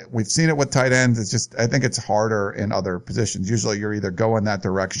football. We've seen it with tight ends. It's just, I think it's harder in other positions. Usually you're either going that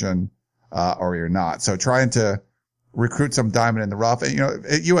direction or you're not. So trying to recruit some diamond in the rough. And,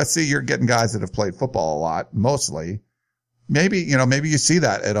 at USC, you're getting guys that have played football a lot, mostly. Maybe you see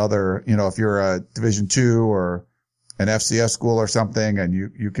that at other, if you're a Division II or an FCS school or something, and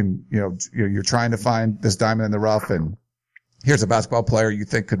you can, you're trying to find this diamond in the rough, and here's a basketball player you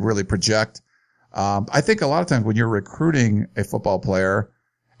think could really project. I think a lot of times when you're recruiting a football player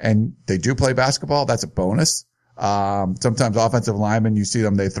and they do play basketball, that's a bonus. Sometimes offensive linemen, you see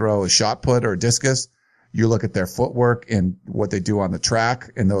them, they throw a shot put or a discus. You look at their footwork and what they do on the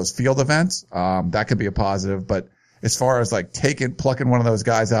track in those field events. That could be a positive. But as far as like plucking one of those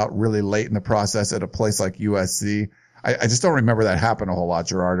guys out really late in the process at a place like USC, I just don't remember that happen a whole lot,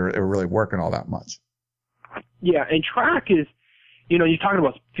 Gerard, or really working all that much. Yeah. And track is, you're talking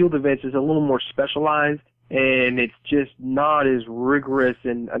about field events is a little more specialized, and it's just not as rigorous.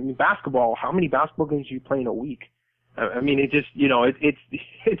 And basketball, how many basketball games do you play in a week? It just,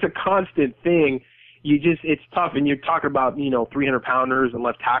 it's a constant thing. It's tough. And you're talking about, 300 pounders and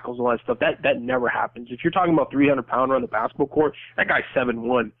left tackles and all that stuff. That never happens. If you're talking about 300 pounder on the basketball court, that guy's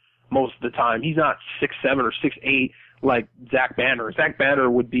 7'1" most of the time. He's not 6'7" or 6'8" like Zach Banner. Zach Banner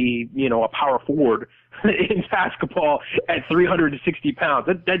would be, a power forward in basketball at 360 pounds.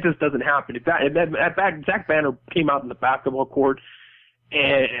 That just doesn't happen. If Zach Banner came out in the basketball court,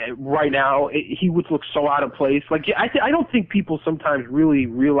 and right now he would look so out of place. Like, I don't think people sometimes really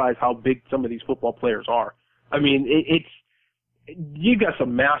realize how big some of these football players are. You got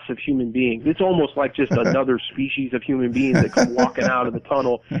some massive human beings. It's almost like just another species of human beings that come walking out of the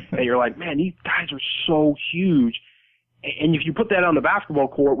tunnel, and you're like, man, these guys are so huge. And if you put that on the basketball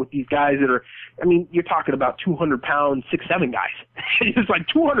court with these guys that are, you're talking about 200 pound, 6'7" guys. It's like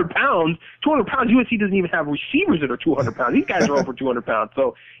 200 pounds, USC doesn't even have receivers that are 200 pounds. These guys are over 200 pounds.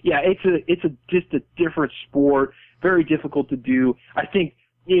 So yeah, it's just a different sport, very difficult to do. I think,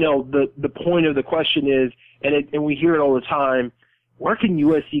 the point of the question is, and we hear it all the time, where can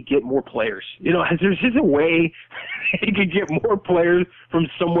USC get more players? You know, there's just a way they could get more players from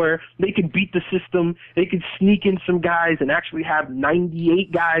somewhere. They could beat the system. They could sneak in some guys and actually have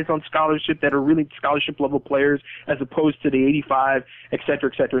 98 guys on scholarship that are really scholarship level players as opposed to the 85, et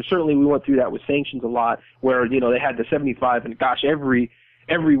cetera, et cetera. And certainly we went through that with sanctions a lot where, you know, they had the 75 and gosh, every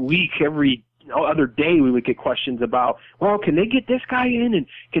week, every other day we would get questions about, well, can they get this guy in and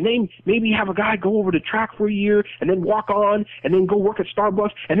can they maybe have a guy go over to track for a year and then walk on and then go work at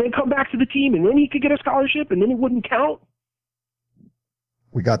Starbucks and then come back to the team and then he could get a scholarship and then it wouldn't count?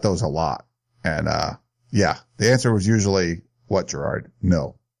 We got those a lot. And, yeah, the answer was usually what, Gerard?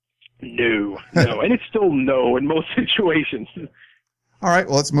 No. No. And it's still no in most situations. All right.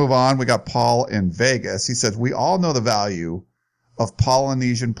 Well, let's move on. We got Paul in Vegas. He says, we all know the value of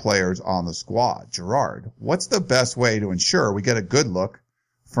Polynesian players on the squad. Gerard, what's the best way to ensure we get a good look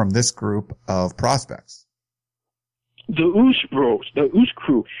from this group of prospects? The Oos Bros, the Oos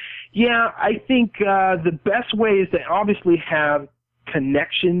crew. Yeah, I think the best way is to obviously have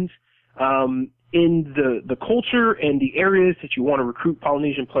connections in the culture and the areas that you want to recruit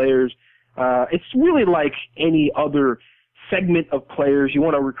Polynesian players. It's really like any other segment of players. You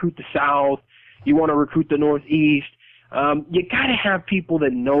want to recruit the South. You want to recruit the Northeast. You gotta have people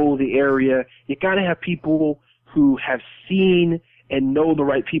that know the area. You gotta have people who have seen and know the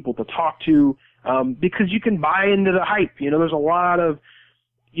right people to talk to, because you can buy into the hype. You know, there's a lot of,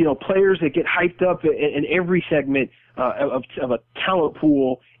 you know, players that get hyped up in every segment, of a talent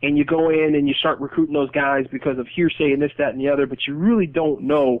pool, and you go in and you start recruiting those guys because of hearsay and this, that, and the other, but you really don't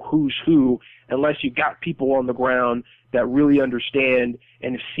know who's who unless you got people on the ground that really understand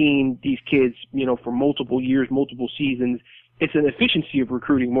and have seen these kids, you know, for multiple years, multiple seasons. It's an efficiency of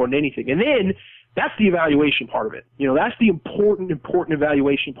recruiting more than anything. And then that's the evaluation part of it. You know, that's the important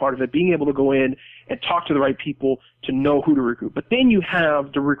evaluation part of it, being able to go in and talk to the right people to know who to recruit. But then you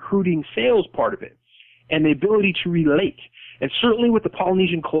have the recruiting sales part of it and the ability to relate. And certainly with the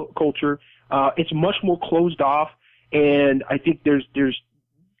Polynesian culture, it's much more closed off. And I think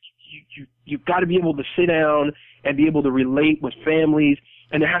you've got to be able to sit down and be able to relate with families,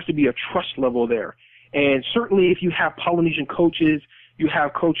 and there has to be a trust level there. And certainly if you have Polynesian coaches, you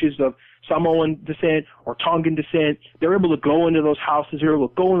have coaches of Samoan descent or Tongan descent, they're able to go into those houses, they're able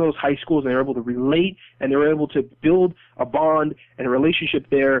to go into those high schools, and they're able to relate, and they're able to build a bond and a relationship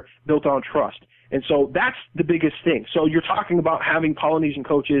there built on trust. And so that's the biggest thing. So you're talking about having Polynesian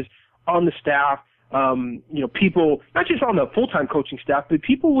coaches on the staff, you know, people, not just on the full-time coaching staff, but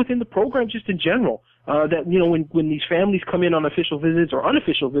people within the program just in general, that, you know, when these families come in on official visits or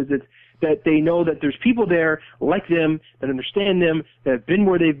unofficial visits, that they know that there's people there like them, that understand them, that have been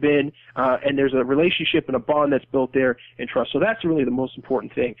where they've been, and there's a relationship and a bond that's built there and trust. So that's really the most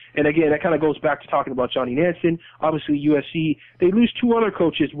important thing. And again, that kind of goes back to talking about Johnny Nansen. Obviously, USC, they lose two other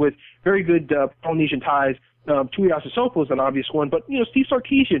coaches with very good Polynesian ties. Tui Asasopo is an obvious one, but, you know, Steve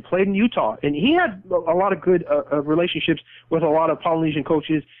Sarkisian played in Utah, and he had a lot of good relationships with a lot of Polynesian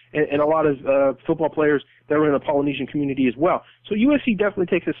coaches and a lot of football players that were in the Polynesian community as well. So USC definitely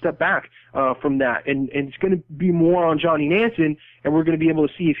takes a step back from that, and it's going to be more on Johnny Nansen, and we're going to be able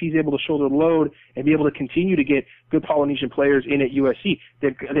to see if he's able to shoulder the load and be able to continue to get good Polynesian players in at USC.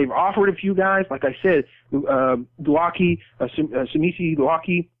 They've offered a few guys, like I said, Sumisi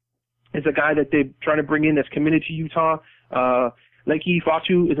Luaki, is a guy that they're trying to bring in that's committed to Utah. Leki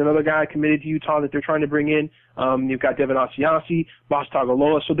Fatu is another guy committed to Utah that they're trying to bring in. You've got Devin Asiasi, Bas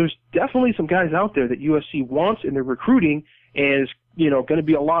Tagaloa. So there's definitely some guys out there that USC wants and they're recruiting, and is, you know, going to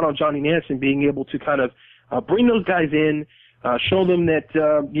be a lot on Johnny Nansen being able to kind of bring those guys in, show them that,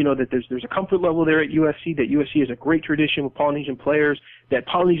 you know, that there's a comfort level there at USC, that USC has a great tradition with Polynesian players, that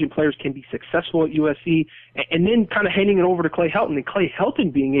Polynesian players can be successful at USC, and then kind of handing it over to Clay Helton, and Clay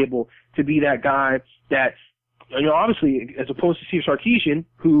Helton being able to be that guy that, you know, obviously, as opposed to Steve Sarkisian,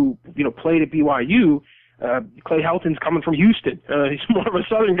 who, you know, played at BYU, Clay Helton's coming from Houston. He's more of a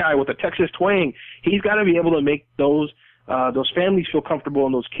Southern guy with a Texas twang. He's got to be able to make those families feel comfortable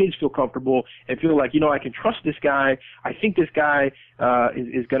and those kids feel comfortable and feel like, you know, I can trust this guy. I think this guy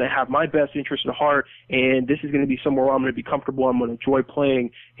is going to have my best interest at heart, and this is going to be somewhere where I'm going to be comfortable. I'm going to enjoy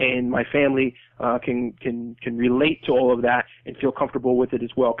playing, and my family can relate to all of that and feel comfortable with it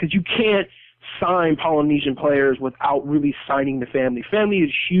as well. Because you can't sign Polynesian players without really signing the family. Family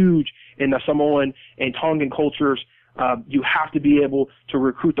is huge in the Samoan and Tongan cultures. You have to be able to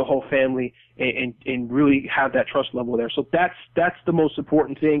recruit the whole family and really have that trust level there. So that's the most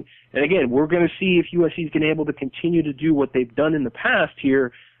important thing. And again, we're going to see if USC is going to be able to continue to do what they've done in the past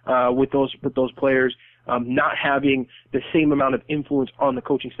here with those players, not having the same amount of influence on the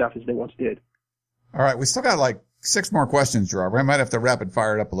coaching staff as they once did. All right, we still got like 6 more questions, Gerard. We might have to rapid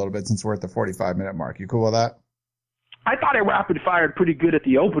fire it up a little bit since we're at the 45-minute mark. You cool with that? I thought I rapid fired pretty good at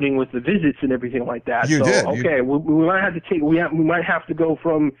the opening with the visits and everything like that. You did. Okay, we might have to we might have to go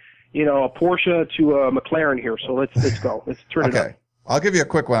from, a Porsche to a McLaren here. So let's go. Let's turn it up. Okay. I'll give you a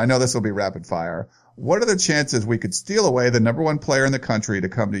quick one. I know this will be rapid fire. What are the chances we could steal away the number 1 player in the country to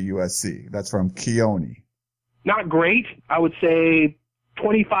come to USC? That's from Keone. Not great. I would say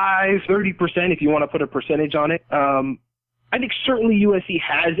 25, 30% if you want to put a percentage on it. I think certainly USC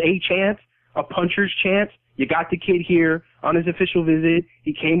has a chance, a puncher's chance. You got the kid here on his official visit.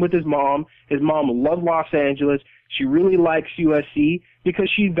 He came with his mom. His mom loved Los Angeles. She really likes USC because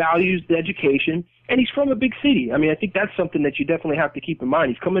she values the education, and he's from a big city. I mean, I think that's something that you definitely have to keep in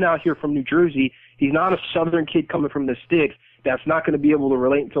mind. He's coming out here from New Jersey. He's not a southern kid coming from the sticks that's not going to be able to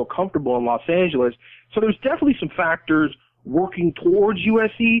relate and feel comfortable in Los Angeles. So there's definitely some factors working towards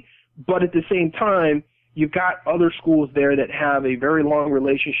USC, but at the same time, you've got other schools there that have a very long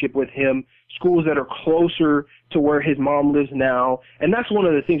relationship with him, schools that are closer to where his mom lives now. And that's one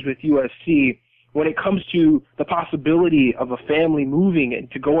of the things with USC. When it comes to the possibility of a family moving and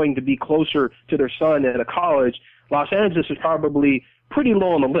to going to be closer to their son at a college, Los Angeles is probably pretty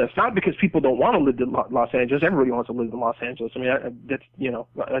low on the list. Not because people don't want to live in Los Angeles. Everybody wants to live in Los Angeles. I mean,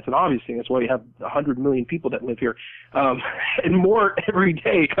 that's an obvious thing. That's why you have 100 million people that live here. And more every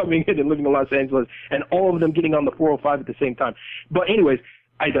day coming in and living in Los Angeles, and all of them getting on the 405 at the same time. But anyways,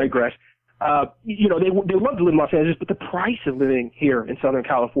 I digress. They love to live in Los Angeles, but the price of living here in Southern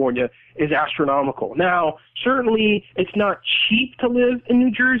California is astronomical. Now, certainly it's not cheap to live in New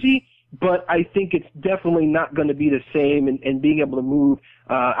Jersey, but I think it's definitely not going to be the same and being able to move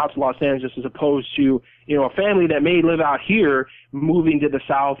out to Los Angeles as opposed to, a family that may live out here moving to the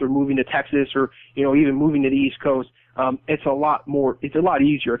South or moving to Texas or, even moving to the East Coast. It's a lot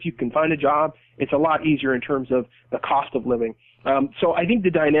easier. If you can find a job, it's a lot easier in terms of the cost of living. So I think the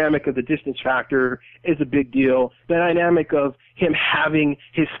dynamic of the distance factor is a big deal. The dynamic of him having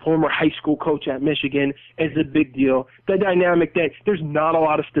his former high school coach at Michigan is a big deal. The dynamic that there's not a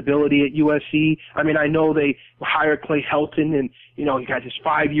lot of stability at USC. I mean, I know they hired Clay Helton and, he got his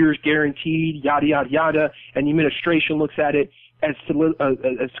 5 years guaranteed, yada, yada, yada, and the administration looks at it as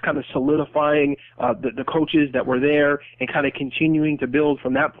kind of solidifying the coaches that were there and kind of continuing to build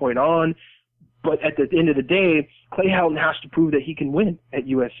from that point on. But at the end of the day, Clay Helton has to prove that he can win at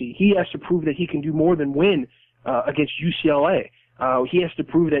USC. He has to prove that he can do more than win against UCLA. He has to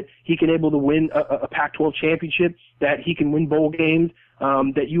prove that he can able to win a Pac-12 championship, that he can win bowl games,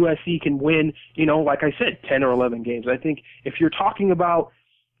 that USC can win, like I said, 10 or 11 games. I think if you're talking about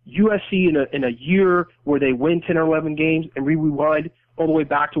USC in a year where they win 10 or 11 games and we rewind all the way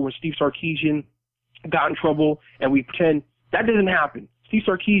back to when Steve Sarkisian got in trouble and we pretend that doesn't happen. Steve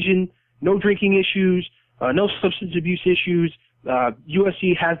Sarkisian, no drinking issues, no substance abuse issues.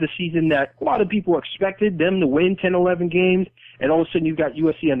 USC has the season that a lot of people expected them to win 10, 11 games, and all of a sudden you've got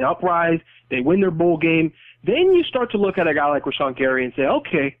USC on the uprise. They win their bowl game. Then you start to look at a guy like Rashawn Gary and say,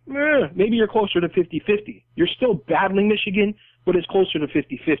 okay, maybe you're closer to 50-50. You're still battling Michigan, but it's closer to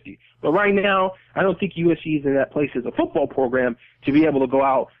 50-50. But right now, I don't think USC is in that place as a football program to be able to go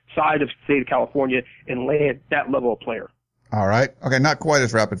outside of the state of California and land that level of player. All right. Okay. Not quite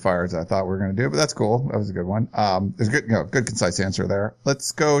as rapid fire as I thought we were going to do, but that's cool. That was a good one. There's good, good concise answer there.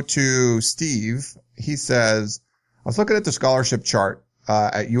 Let's go to Steve. He says, I was looking at the scholarship chart,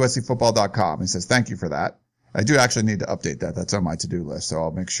 at uscfootball.com. He says, thank you for that. I do actually need to update that. That's on my to-do list, so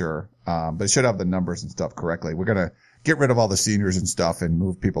I'll make sure. But it should have the numbers and stuff correctly. We're going to get rid of all the seniors and stuff and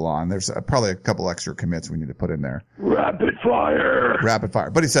move people on. There's probably a couple extra commits we need to put in there. Rapid fire.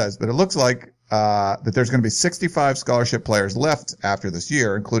 But he says, but it looks like, that there's going to be 65 scholarship players left after this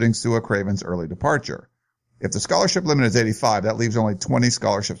year, including Sua Craven's early departure. If the scholarship limit is 85, that leaves only 20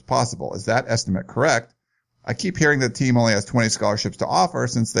 scholarships possible. Is that estimate correct? I keep hearing the team only has 20 scholarships to offer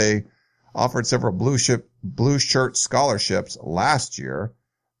since they offered several blue shirt scholarships last year,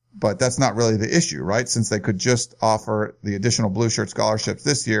 but that's not really the issue, right? Since they could just offer the additional blue shirt scholarships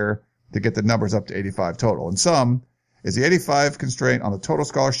this year to get the numbers up to 85 total. And is the 85 constraint on the total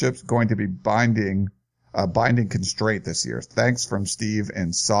scholarships going to be binding constraint this year? Thanks from Steve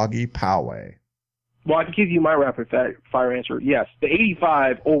and Soggy Poway. Well, I can give you my rapid fire answer. Yes, the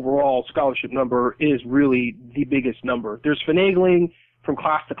 85 overall scholarship number is really the biggest number. There's finagling from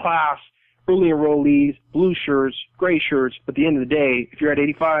class to class, early enrollees, blue shirts, gray shirts, but at the end of the day, if you're at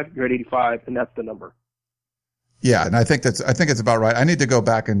 85, you're at 85, and that's the number. Yeah, and I think it's about right. I need to go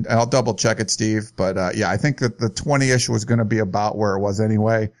back and I'll double check it, Steve. But yeah, I think that the 20-ish was going to be about where it was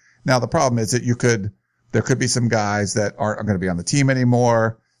anyway. Now the problem is that there could be some guys that aren't going to be on the team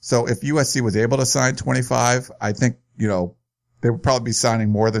anymore. So if USC was able to sign 25, I think, they would probably be signing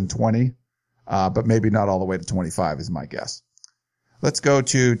more than 20, but maybe not all the way to 25 is my guess. Let's go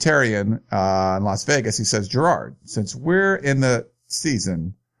to Terrian in Las Vegas. He says, Gerard, since we're in the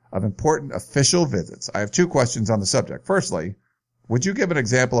season of important official visits, I have 2 questions on the subject. Firstly, would you give an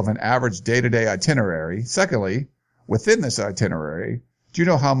example of an average day-to-day itinerary? Secondly, within this itinerary, do you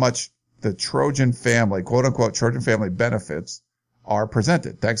know how much the Trojan family, quote-unquote Trojan family benefits are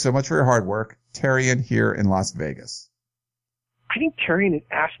presented? Thanks so much for your hard work. Terrian here in Las Vegas. I think Terrian had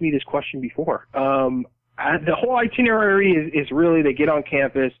asked me this question before. The whole itinerary is really they get on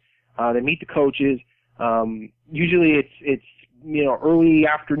campus, they meet the coaches. Usually it's early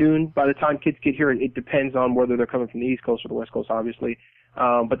afternoon by the time kids get here. It depends on whether they're coming from the East Coast or the West Coast, obviously.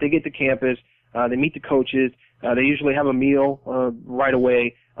 But they get to campus, they meet the coaches. They usually have a meal right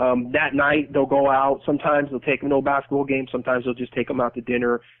away. That night they'll go out. Sometimes they'll take them to a basketball game. Sometimes they'll just take them out to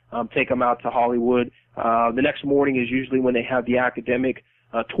dinner, take them out to Hollywood. The next morning is usually when they have the academic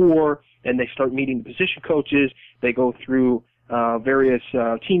tour, and they start meeting the position coaches. They go through various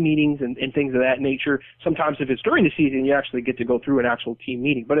team meetings and things of that nature. Sometimes if it's during the season, you actually get to go through an actual team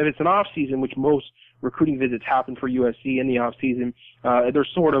meeting. But if it's an off season, which most recruiting visits happen for USC in the off season, there's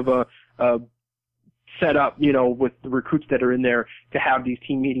sort of a set up, with the recruits that are in there to have these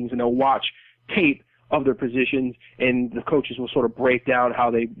team meetings, and they'll watch tape of their positions, and the coaches will sort of break down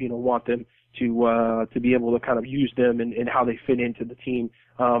how they, want them to be able to kind of use them and how they fit into the team.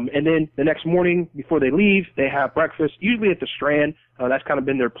 And then the next morning before they leave, they have breakfast, usually at the Strand. That's kind of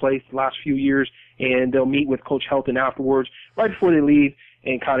been their place the last few years, and they'll meet with Coach Helton afterwards, right before they leave,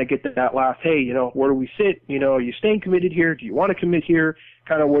 and kind of get to that last, hey, where do we sit? Are you staying committed here? Do you want to commit here?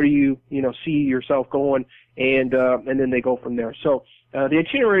 Kind of where do you, see yourself going? And then they go from there. So, the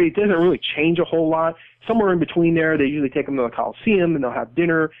itinerary doesn't really change a whole lot. Somewhere in between there, they usually take them to the Coliseum and they'll have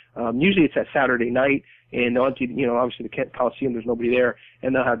dinner. Usually it's that Saturday night, and they'll empty, obviously the Coliseum, there's nobody there,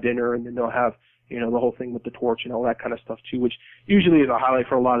 and they'll have dinner, and then they'll have, the whole thing with the torch and all that kind of stuff too, which usually is a highlight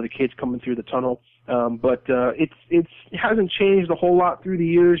for a lot of the kids coming through the tunnel. But it hasn't changed a whole lot through the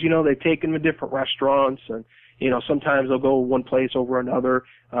years. They've taken them to different restaurants, and sometimes they'll go one place over another,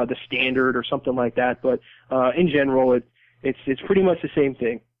 the Standard or something like that. But in general, it's pretty much the same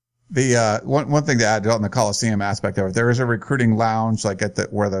thing. The one thing to add on the Coliseum aspect of it, there is a recruiting lounge like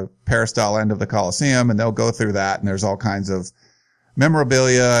where the peristyle end of the Coliseum, and they'll go through that, and there's all kinds of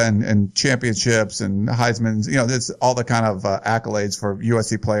memorabilia and championships and Heisman's, it's all the kind of accolades for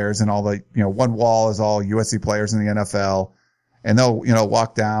USC players, and all the, one wall is all USC players in the NFL. And they'll,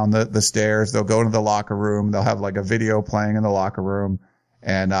 walk down the stairs. They'll go into the locker room. They'll have like a video playing in the locker room.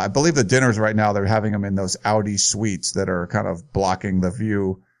 And I believe the dinners right now, they're having them in those Audi suites that are kind of blocking the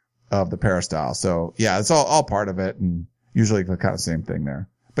view of the peristyle. So yeah, it's all part of it, and usually the kind of same thing there.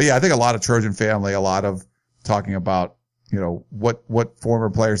 But yeah, I think a lot of Trojan family, a lot of talking about, what former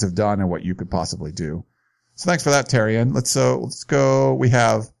players have done and what you could possibly do. So thanks for that, Terrian. Let's go. We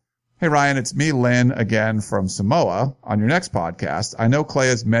have, hey Ryan, it's me, Lynn, again from Samoa. On your next podcast, I know Clay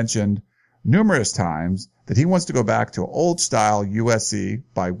has mentioned numerous times that he wants to go back to old style USC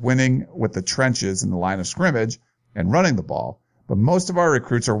by winning with the trenches in the line of scrimmage and running the ball. But most of our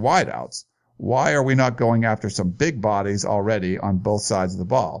recruits are wideouts. Why are we not going after some big bodies already on both sides of the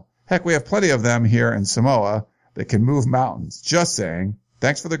ball? Heck, we have plenty of them here in Samoa that can move mountains. Just saying.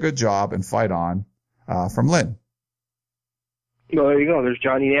 Thanks for the good job and fight on. From Lynn. Well, there you go. There's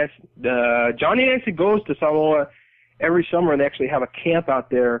Johnny Nansen. Johnny Nansen goes to Samoa every summer, and they actually have a camp out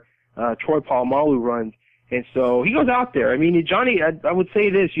there. Troy Polamalu runs. And so he goes out there. I mean, Johnny, I would say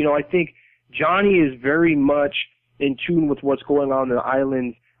this, I think Johnny is very much in tune with what's going on in the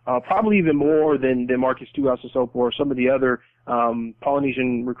islands, probably even more than Marcus Tuiasosopo or some of the other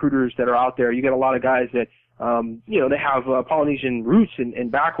Polynesian recruiters that are out there. You get a lot of guys that, they have Polynesian roots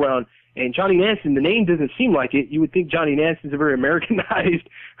and background. And Johnny Nansen, the name doesn't seem like it. You would think Johnny Nansen's a very Americanized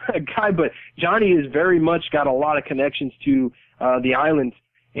guy, but Johnny has very much got a lot of connections to the islands,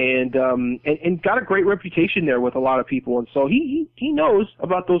 and got a great reputation there with a lot of people. And so he knows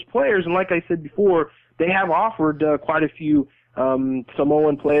about those players. And like I said before, they have offered quite a few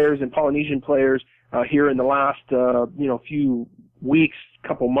Samoan players and Polynesian players here in the last few weeks,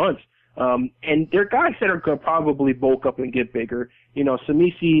 couple months. And they're guys that are going to probably bulk up and get bigger.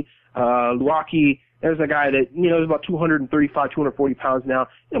 Samisi Luaki, there's a guy that, is about 235, 240 pounds now.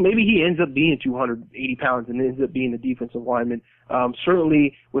 Maybe he ends up being 280 pounds and ends up being the defensive lineman.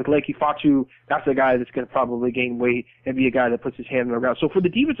 Certainly with Leki Fatu, that's a guy that's going to probably gain weight and be a guy that puts his hand on the ground. So for the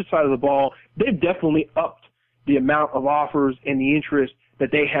defensive side of the ball, they've definitely upped the amount of offers and the interest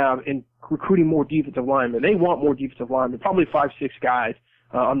that they have in recruiting more defensive linemen. They want more defensive linemen, probably 5-6 guys.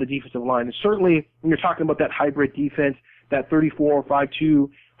 on the defensive line. And certainly when you're talking about that hybrid defense, that 34, 5-2,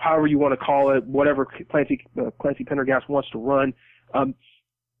 however you want to call it, whatever Clancy Pendergast wants to run,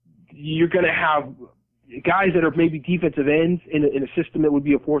 you're going to have guys that are maybe defensive ends in a system that would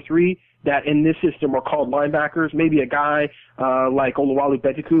be a 4-3 that in this system are called linebackers. Maybe a guy like Oluwalu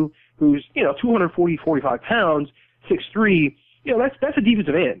Betiku, who's 240, 45 pounds, 6'3". That's a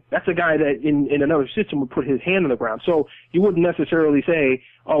defensive end. That's a guy that in another system would put his hand on the ground. So you wouldn't necessarily say,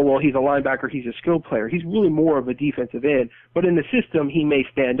 oh, well, he's a linebacker, he's a skill player. He's really more of a defensive end. But in the system, he may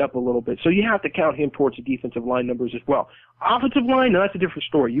stand up a little bit. So you have to count him towards the defensive line numbers as well. Offensive line, no, that's a different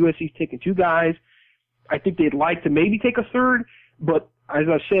story. USC's taking 2 guys. I think they'd like to maybe take a third, but as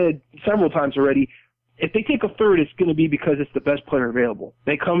I've said several times already, if they take a third, it's going to be because it's the best player available.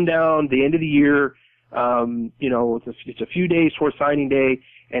 They come down the end of the year, it's a few days towards signing day,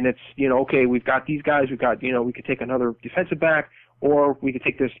 and it's, okay, we've got these guys, we could take another defensive back, or we could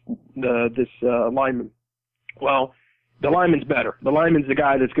take this lineman. Well, the lineman's better. The lineman's the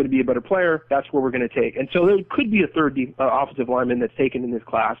guy that's going to be a better player. That's what we're going to take. And so there could be a third offensive lineman that's taken in this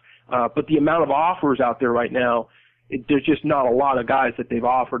class. But the amount of offers out there right now, there's just not a lot of guys that they've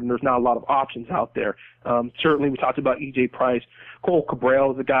offered, and there's not a lot of options out there. Certainly we talked about E.J. Price. Cole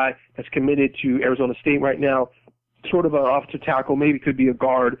Cabral is a guy that's committed to Arizona State right now. Sort of an offensive tackle, maybe could be a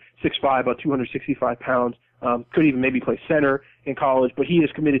guard, 6'5", about 265 pounds. Could even maybe play center in college, but he is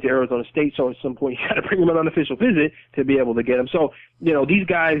committed to Arizona State, so at some point you got to bring him on an unofficial visit to be able to get him. So, these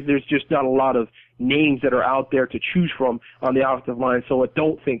guys, there's just not a lot of names that are out there to choose from on the offensive line, so I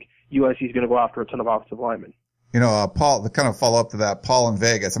don't think USC is going to go after a ton of offensive linemen. Paul, the kind of follow up to that, Paul in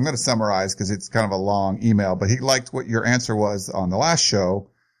Vegas, I'm going to summarize because it's kind of a long email, but he liked what your answer was on the last show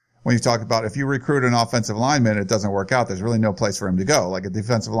when you talked about if you recruit an offensive lineman, it doesn't work out. There's really no place for him to go. Like a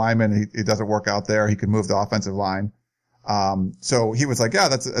defensive lineman, it doesn't work out there. He can move the offensive line. So he was like, yeah,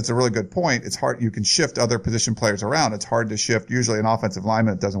 that's a really good point. It's hard. You can shift other position players around. It's hard to shift usually an offensive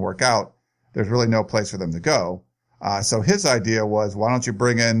lineman that doesn't work out. There's really no place for them to go. So his idea was, why don't you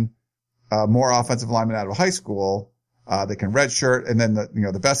bring in more offensive linemen out of high school? They can redshirt, and then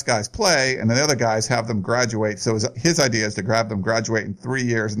the best guys play, and then the other guys have them graduate. So his idea is to grab them, graduate in 3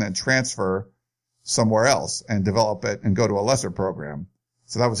 years, and then transfer somewhere else and develop it and go to a lesser program.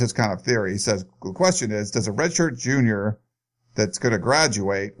 So that was his kind of theory. He says, the question is, does a redshirt junior that's going to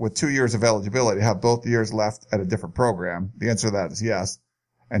graduate with 2 years of eligibility have both years left at a different program? The answer to that is yes.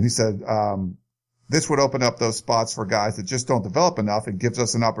 And he said, this would open up those spots for guys that just don't develop enough and gives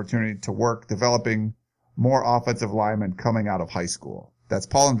us an opportunity to work developing more offensive linemen coming out of high school. That's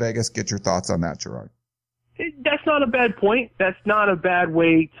Paul in Vegas. Get your thoughts on that, Gerard. That's not a bad point. That's not a bad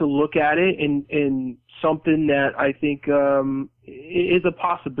way to look at it, and something that I think is a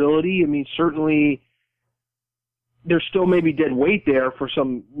possibility. I mean, certainly there's still maybe dead weight there for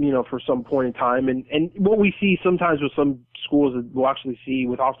some point in time. And what we see sometimes with some schools that we'll actually see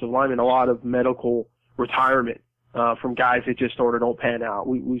with offensive linemen, a lot of medical retirement from guys that just sort of don't pan out.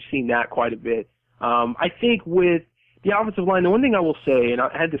 We've seen that quite a bit. I think with the offensive line, the one thing I will say, and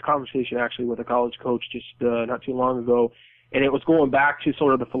I had this conversation actually with a college coach just not too long ago, and it was going back to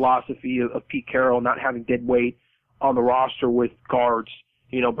sort of the philosophy of Pete Carroll not having dead weight on the roster with guards,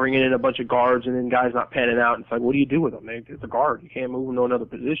 bringing in a bunch of guards and then guys not panning out. And it's like, what do you do with them? It's a guard. You can't move them to another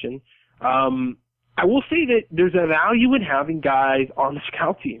position. I will say that there's a value in having guys on the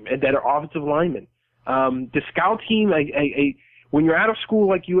scout team and that are offensive linemen. The scout team, when you're out of school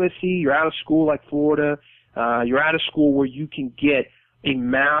like USC, you're out of school like Florida, you're out of school where you can get a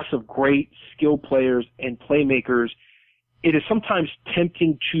mass of great skill players and playmakers, it is sometimes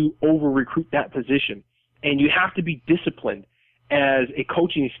tempting to over-recruit that position. And you have to be disciplined as a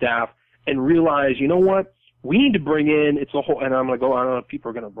coaching staff and realize, you know what, we need to bring in, it's a whole, and I'm going to go, I don't know if people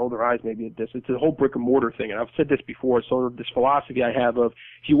are going to roll their eyes maybe at this, it's a whole brick and mortar thing. And I've said this before, sort of this philosophy I have of,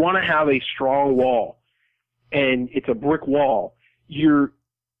 if you want to have a strong wall and it's a brick wall, your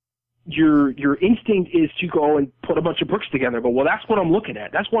instinct is to go and put a bunch of bricks together and go, well, that's what I'm looking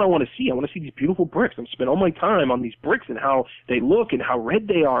at. That's what I want to see. I want to see these beautiful bricks. I'm spending all my time on these bricks and how they look and how red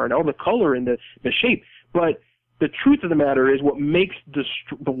they are and all the color and the shape. But the truth of the matter is what makes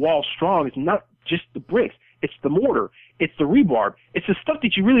the wall strong is not just the bricks. It's the mortar. It's the rebar. It's the stuff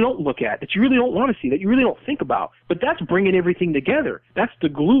that you really don't look at, that you really don't want to see, that you really don't think about. But that's bringing everything together. That's the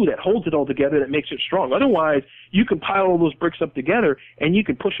glue that holds it all together that makes it strong. Otherwise, you can pile all those bricks up together and you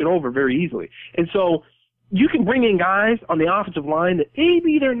can push it over very easily. And so you can bring in guys on the offensive line that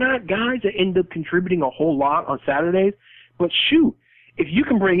maybe they're not guys that end up contributing a whole lot on Saturdays, but shoot, if you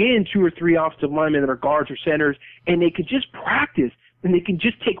can bring in 2 or 3 offensive linemen that are guards or centers and they can just practice and they can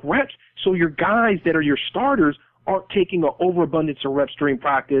just take reps, so your guys that are your starters aren't taking an overabundance of reps during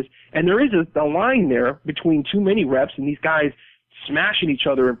practice. And there is a line there between too many reps and these guys smashing each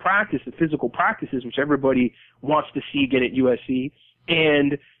other in practice, the physical practices, which everybody wants to see again at USC,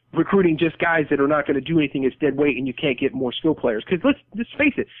 and recruiting just guys that are not going to do anything as dead weight and you can't get more skill players. Because let's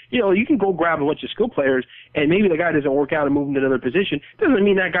face it, you can go grab a bunch of skill players and maybe the guy doesn't work out and move him to another position. Doesn't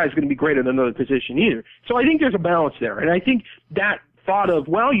mean that guy's going to be greater than another position either. So I think there's a balance there. And I think that thought of,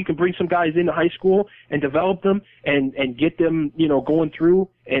 well, you can bring some guys into high school and develop them and get them, going through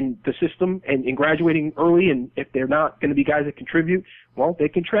and the system and graduating early. And if they're not going to be guys that contribute, well, they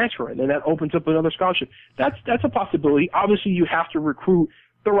can transfer. And then that opens up another scholarship. That's a possibility. Obviously, you have to recruit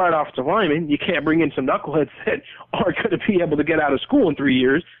the right offensive lineman. You can't bring in some knuckleheads that aren't going to be able to get out of school in 3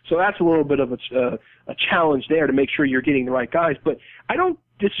 years. So that's a little bit of a challenge there to make sure you're getting the right guys. But I don't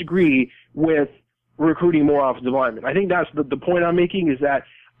disagree with recruiting more offensive linemen. I think that's the point I'm making, is that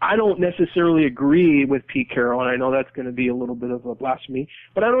I don't necessarily agree with Pete Carroll, and I know that's going to be a little bit of a blasphemy,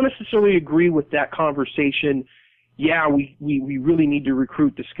 but I don't necessarily agree with that conversation. Yeah, we really need to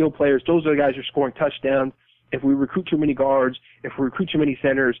recruit the skill players. Those are the guys who are scoring touchdowns. If we recruit too many guards, if we recruit too many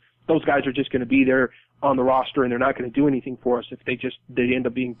centers, those guys are just going to be there on the roster and they're not going to do anything for us if they end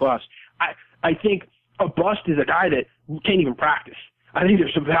up being busts. I think a bust is a guy that can't even practice. I think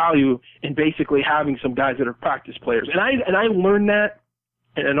there's some value in basically having some guys that are practice players. And I learned that,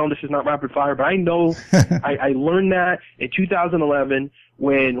 and I know this is not rapid fire, but I know I learned that in 2011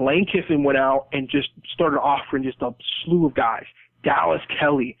 when Lane Kiffin went out and just started offering just a slew of guys. Dallas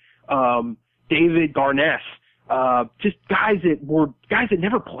Kelly, David Garness, just guys that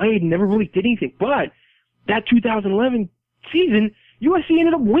never played and never really did anything. But that 2011 season, USC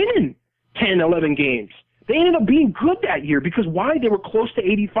ended up winning 10, 11 games. They ended up being good that year because why? They were close to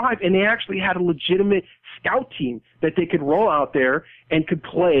 85 and they actually had a legitimate scout team that they could roll out there and could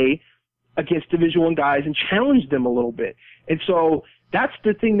play against Division I guys and challenge them a little bit. And so that's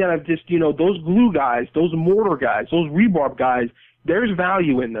the thing that I've just, those glue guys, those mortar guys, those rebarb guys, there's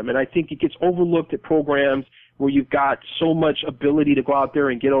value in them. And I think it gets overlooked at programs where you've got so much ability to go out there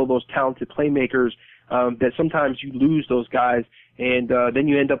and get all those talented playmakers that sometimes you lose those guys. And then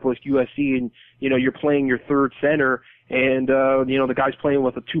you end up with USC and, you're playing your third center and, the guy's playing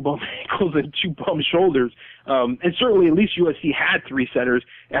with 2 bum ankles and 2 bum shoulders. And certainly at least USC had 3 centers.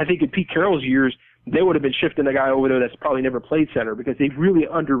 And I think in Pete Carroll's years, they would have been shifting a guy over there that's probably never played center because they really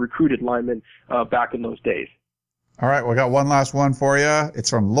under-recruited linemen back in those days. All right, we got one last one for you. It's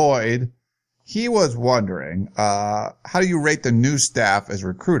from Lloyd. He was wondering, how do you rate the new staff as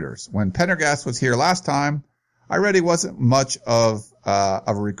recruiters? When Pendergast was here last time, I read he wasn't much of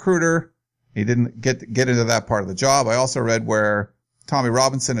a recruiter. He didn't get into that part of the job. I also read where Tommy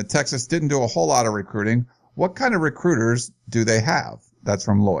Robinson at Texas didn't do a whole lot of recruiting. What kind of recruiters do they have? That's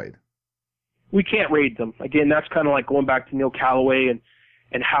from Lloyd. We can't rate them. Again, that's kind of like going back to Neil Callaway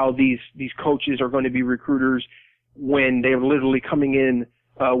and how these coaches are going to be recruiters when they're literally coming in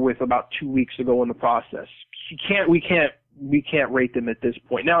with about 2 weeks ago in the process. We can't rate them at this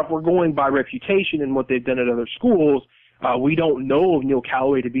point. Now, if we're going by reputation and what they've done at other schools, we don't know of Neil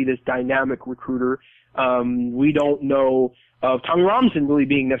Callaway to be this dynamic recruiter. We don't know of Tommy Robinson really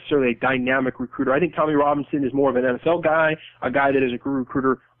being necessarily a dynamic recruiter. I think Tommy Robinson is more of an NFL guy, a guy that is a good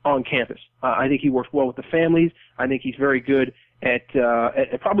recruiter on campus. I think he works well with the families. I think he's very good at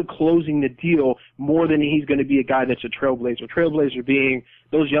probably closing the deal more than he's going to be a guy that's a trailblazer. Trailblazer being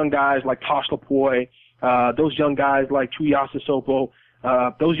those young guys like Tosh Lapoy, those young guys like Tuyasa Sopo,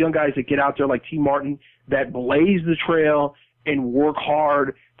 those young guys that get out there like T. Martin that blaze the trail and work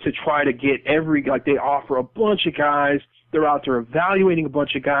hard to try to get they offer a bunch of guys. They're out there evaluating a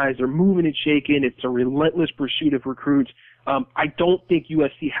bunch of guys. They're moving and shaking. It's a relentless pursuit of recruits. I don't think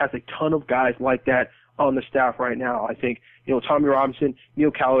USC has a ton of guys like that on the staff right now. I think, Tommy Robinson,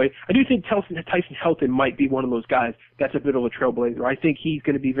 Neil Callaway. I do think Tyson Helton might be one of those guys that's a bit of a trailblazer. I think he's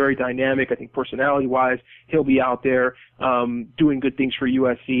going to be very dynamic. I think personality-wise, he'll be out there doing good things for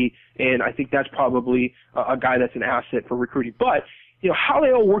USC, and I think that's probably a guy that's an asset for recruiting. But, how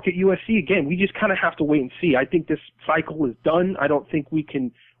they all work at USC, again, we just kind of have to wait and see. I think this cycle is done. I don't think we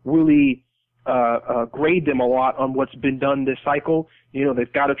can really grade them a lot on what's been done this cycle.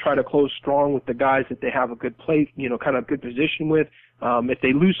 They've got to try to close strong with the guys that they have a good place, kind of good position with. If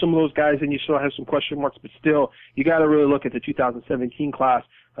they lose some of those guys, then you still have some question marks, but still, you got to really look at the 2017 class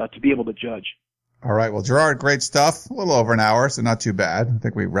to be able to judge. All right. Well, Gerard, great stuff. A little over an hour, so not too bad. I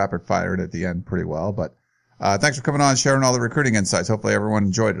think we rapid fired at the end pretty well, but thanks for coming on and sharing all the recruiting insights. Hopefully everyone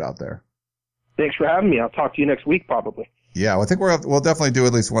enjoyed it out there. Thanks for having me. I'll talk to you next week probably. Yeah, well, I think we'll definitely do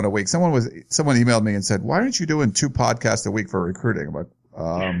at least one a week. Someone emailed me and said, "Why aren't you doing 2 podcasts a week for recruiting?" I'm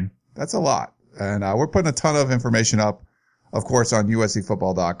like, that's a lot. And we're putting a ton of information up, of course, on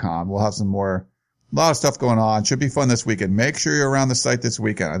USCfootball.com. We'll have a lot of stuff going on. Should be fun this weekend. Make sure you're around the site this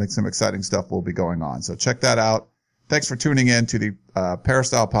weekend. I think some exciting stuff will be going on. So check that out. Thanks for tuning in to the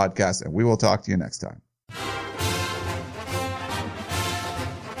Peristyle Podcast, and we will talk to you next time.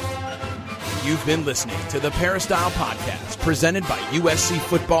 You've been listening to the Peristyle Podcast, presented by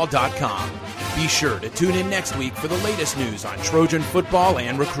USCfootball.com. Be sure to tune in next week for the latest news on Trojan football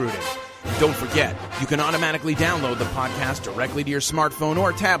and recruiting. And don't forget, you can automatically download the podcast directly to your smartphone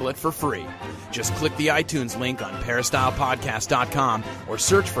or tablet for free. Just click the iTunes link on peristylepodcast.com or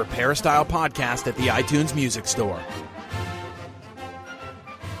search for Peristyle Podcast at the iTunes Music Store.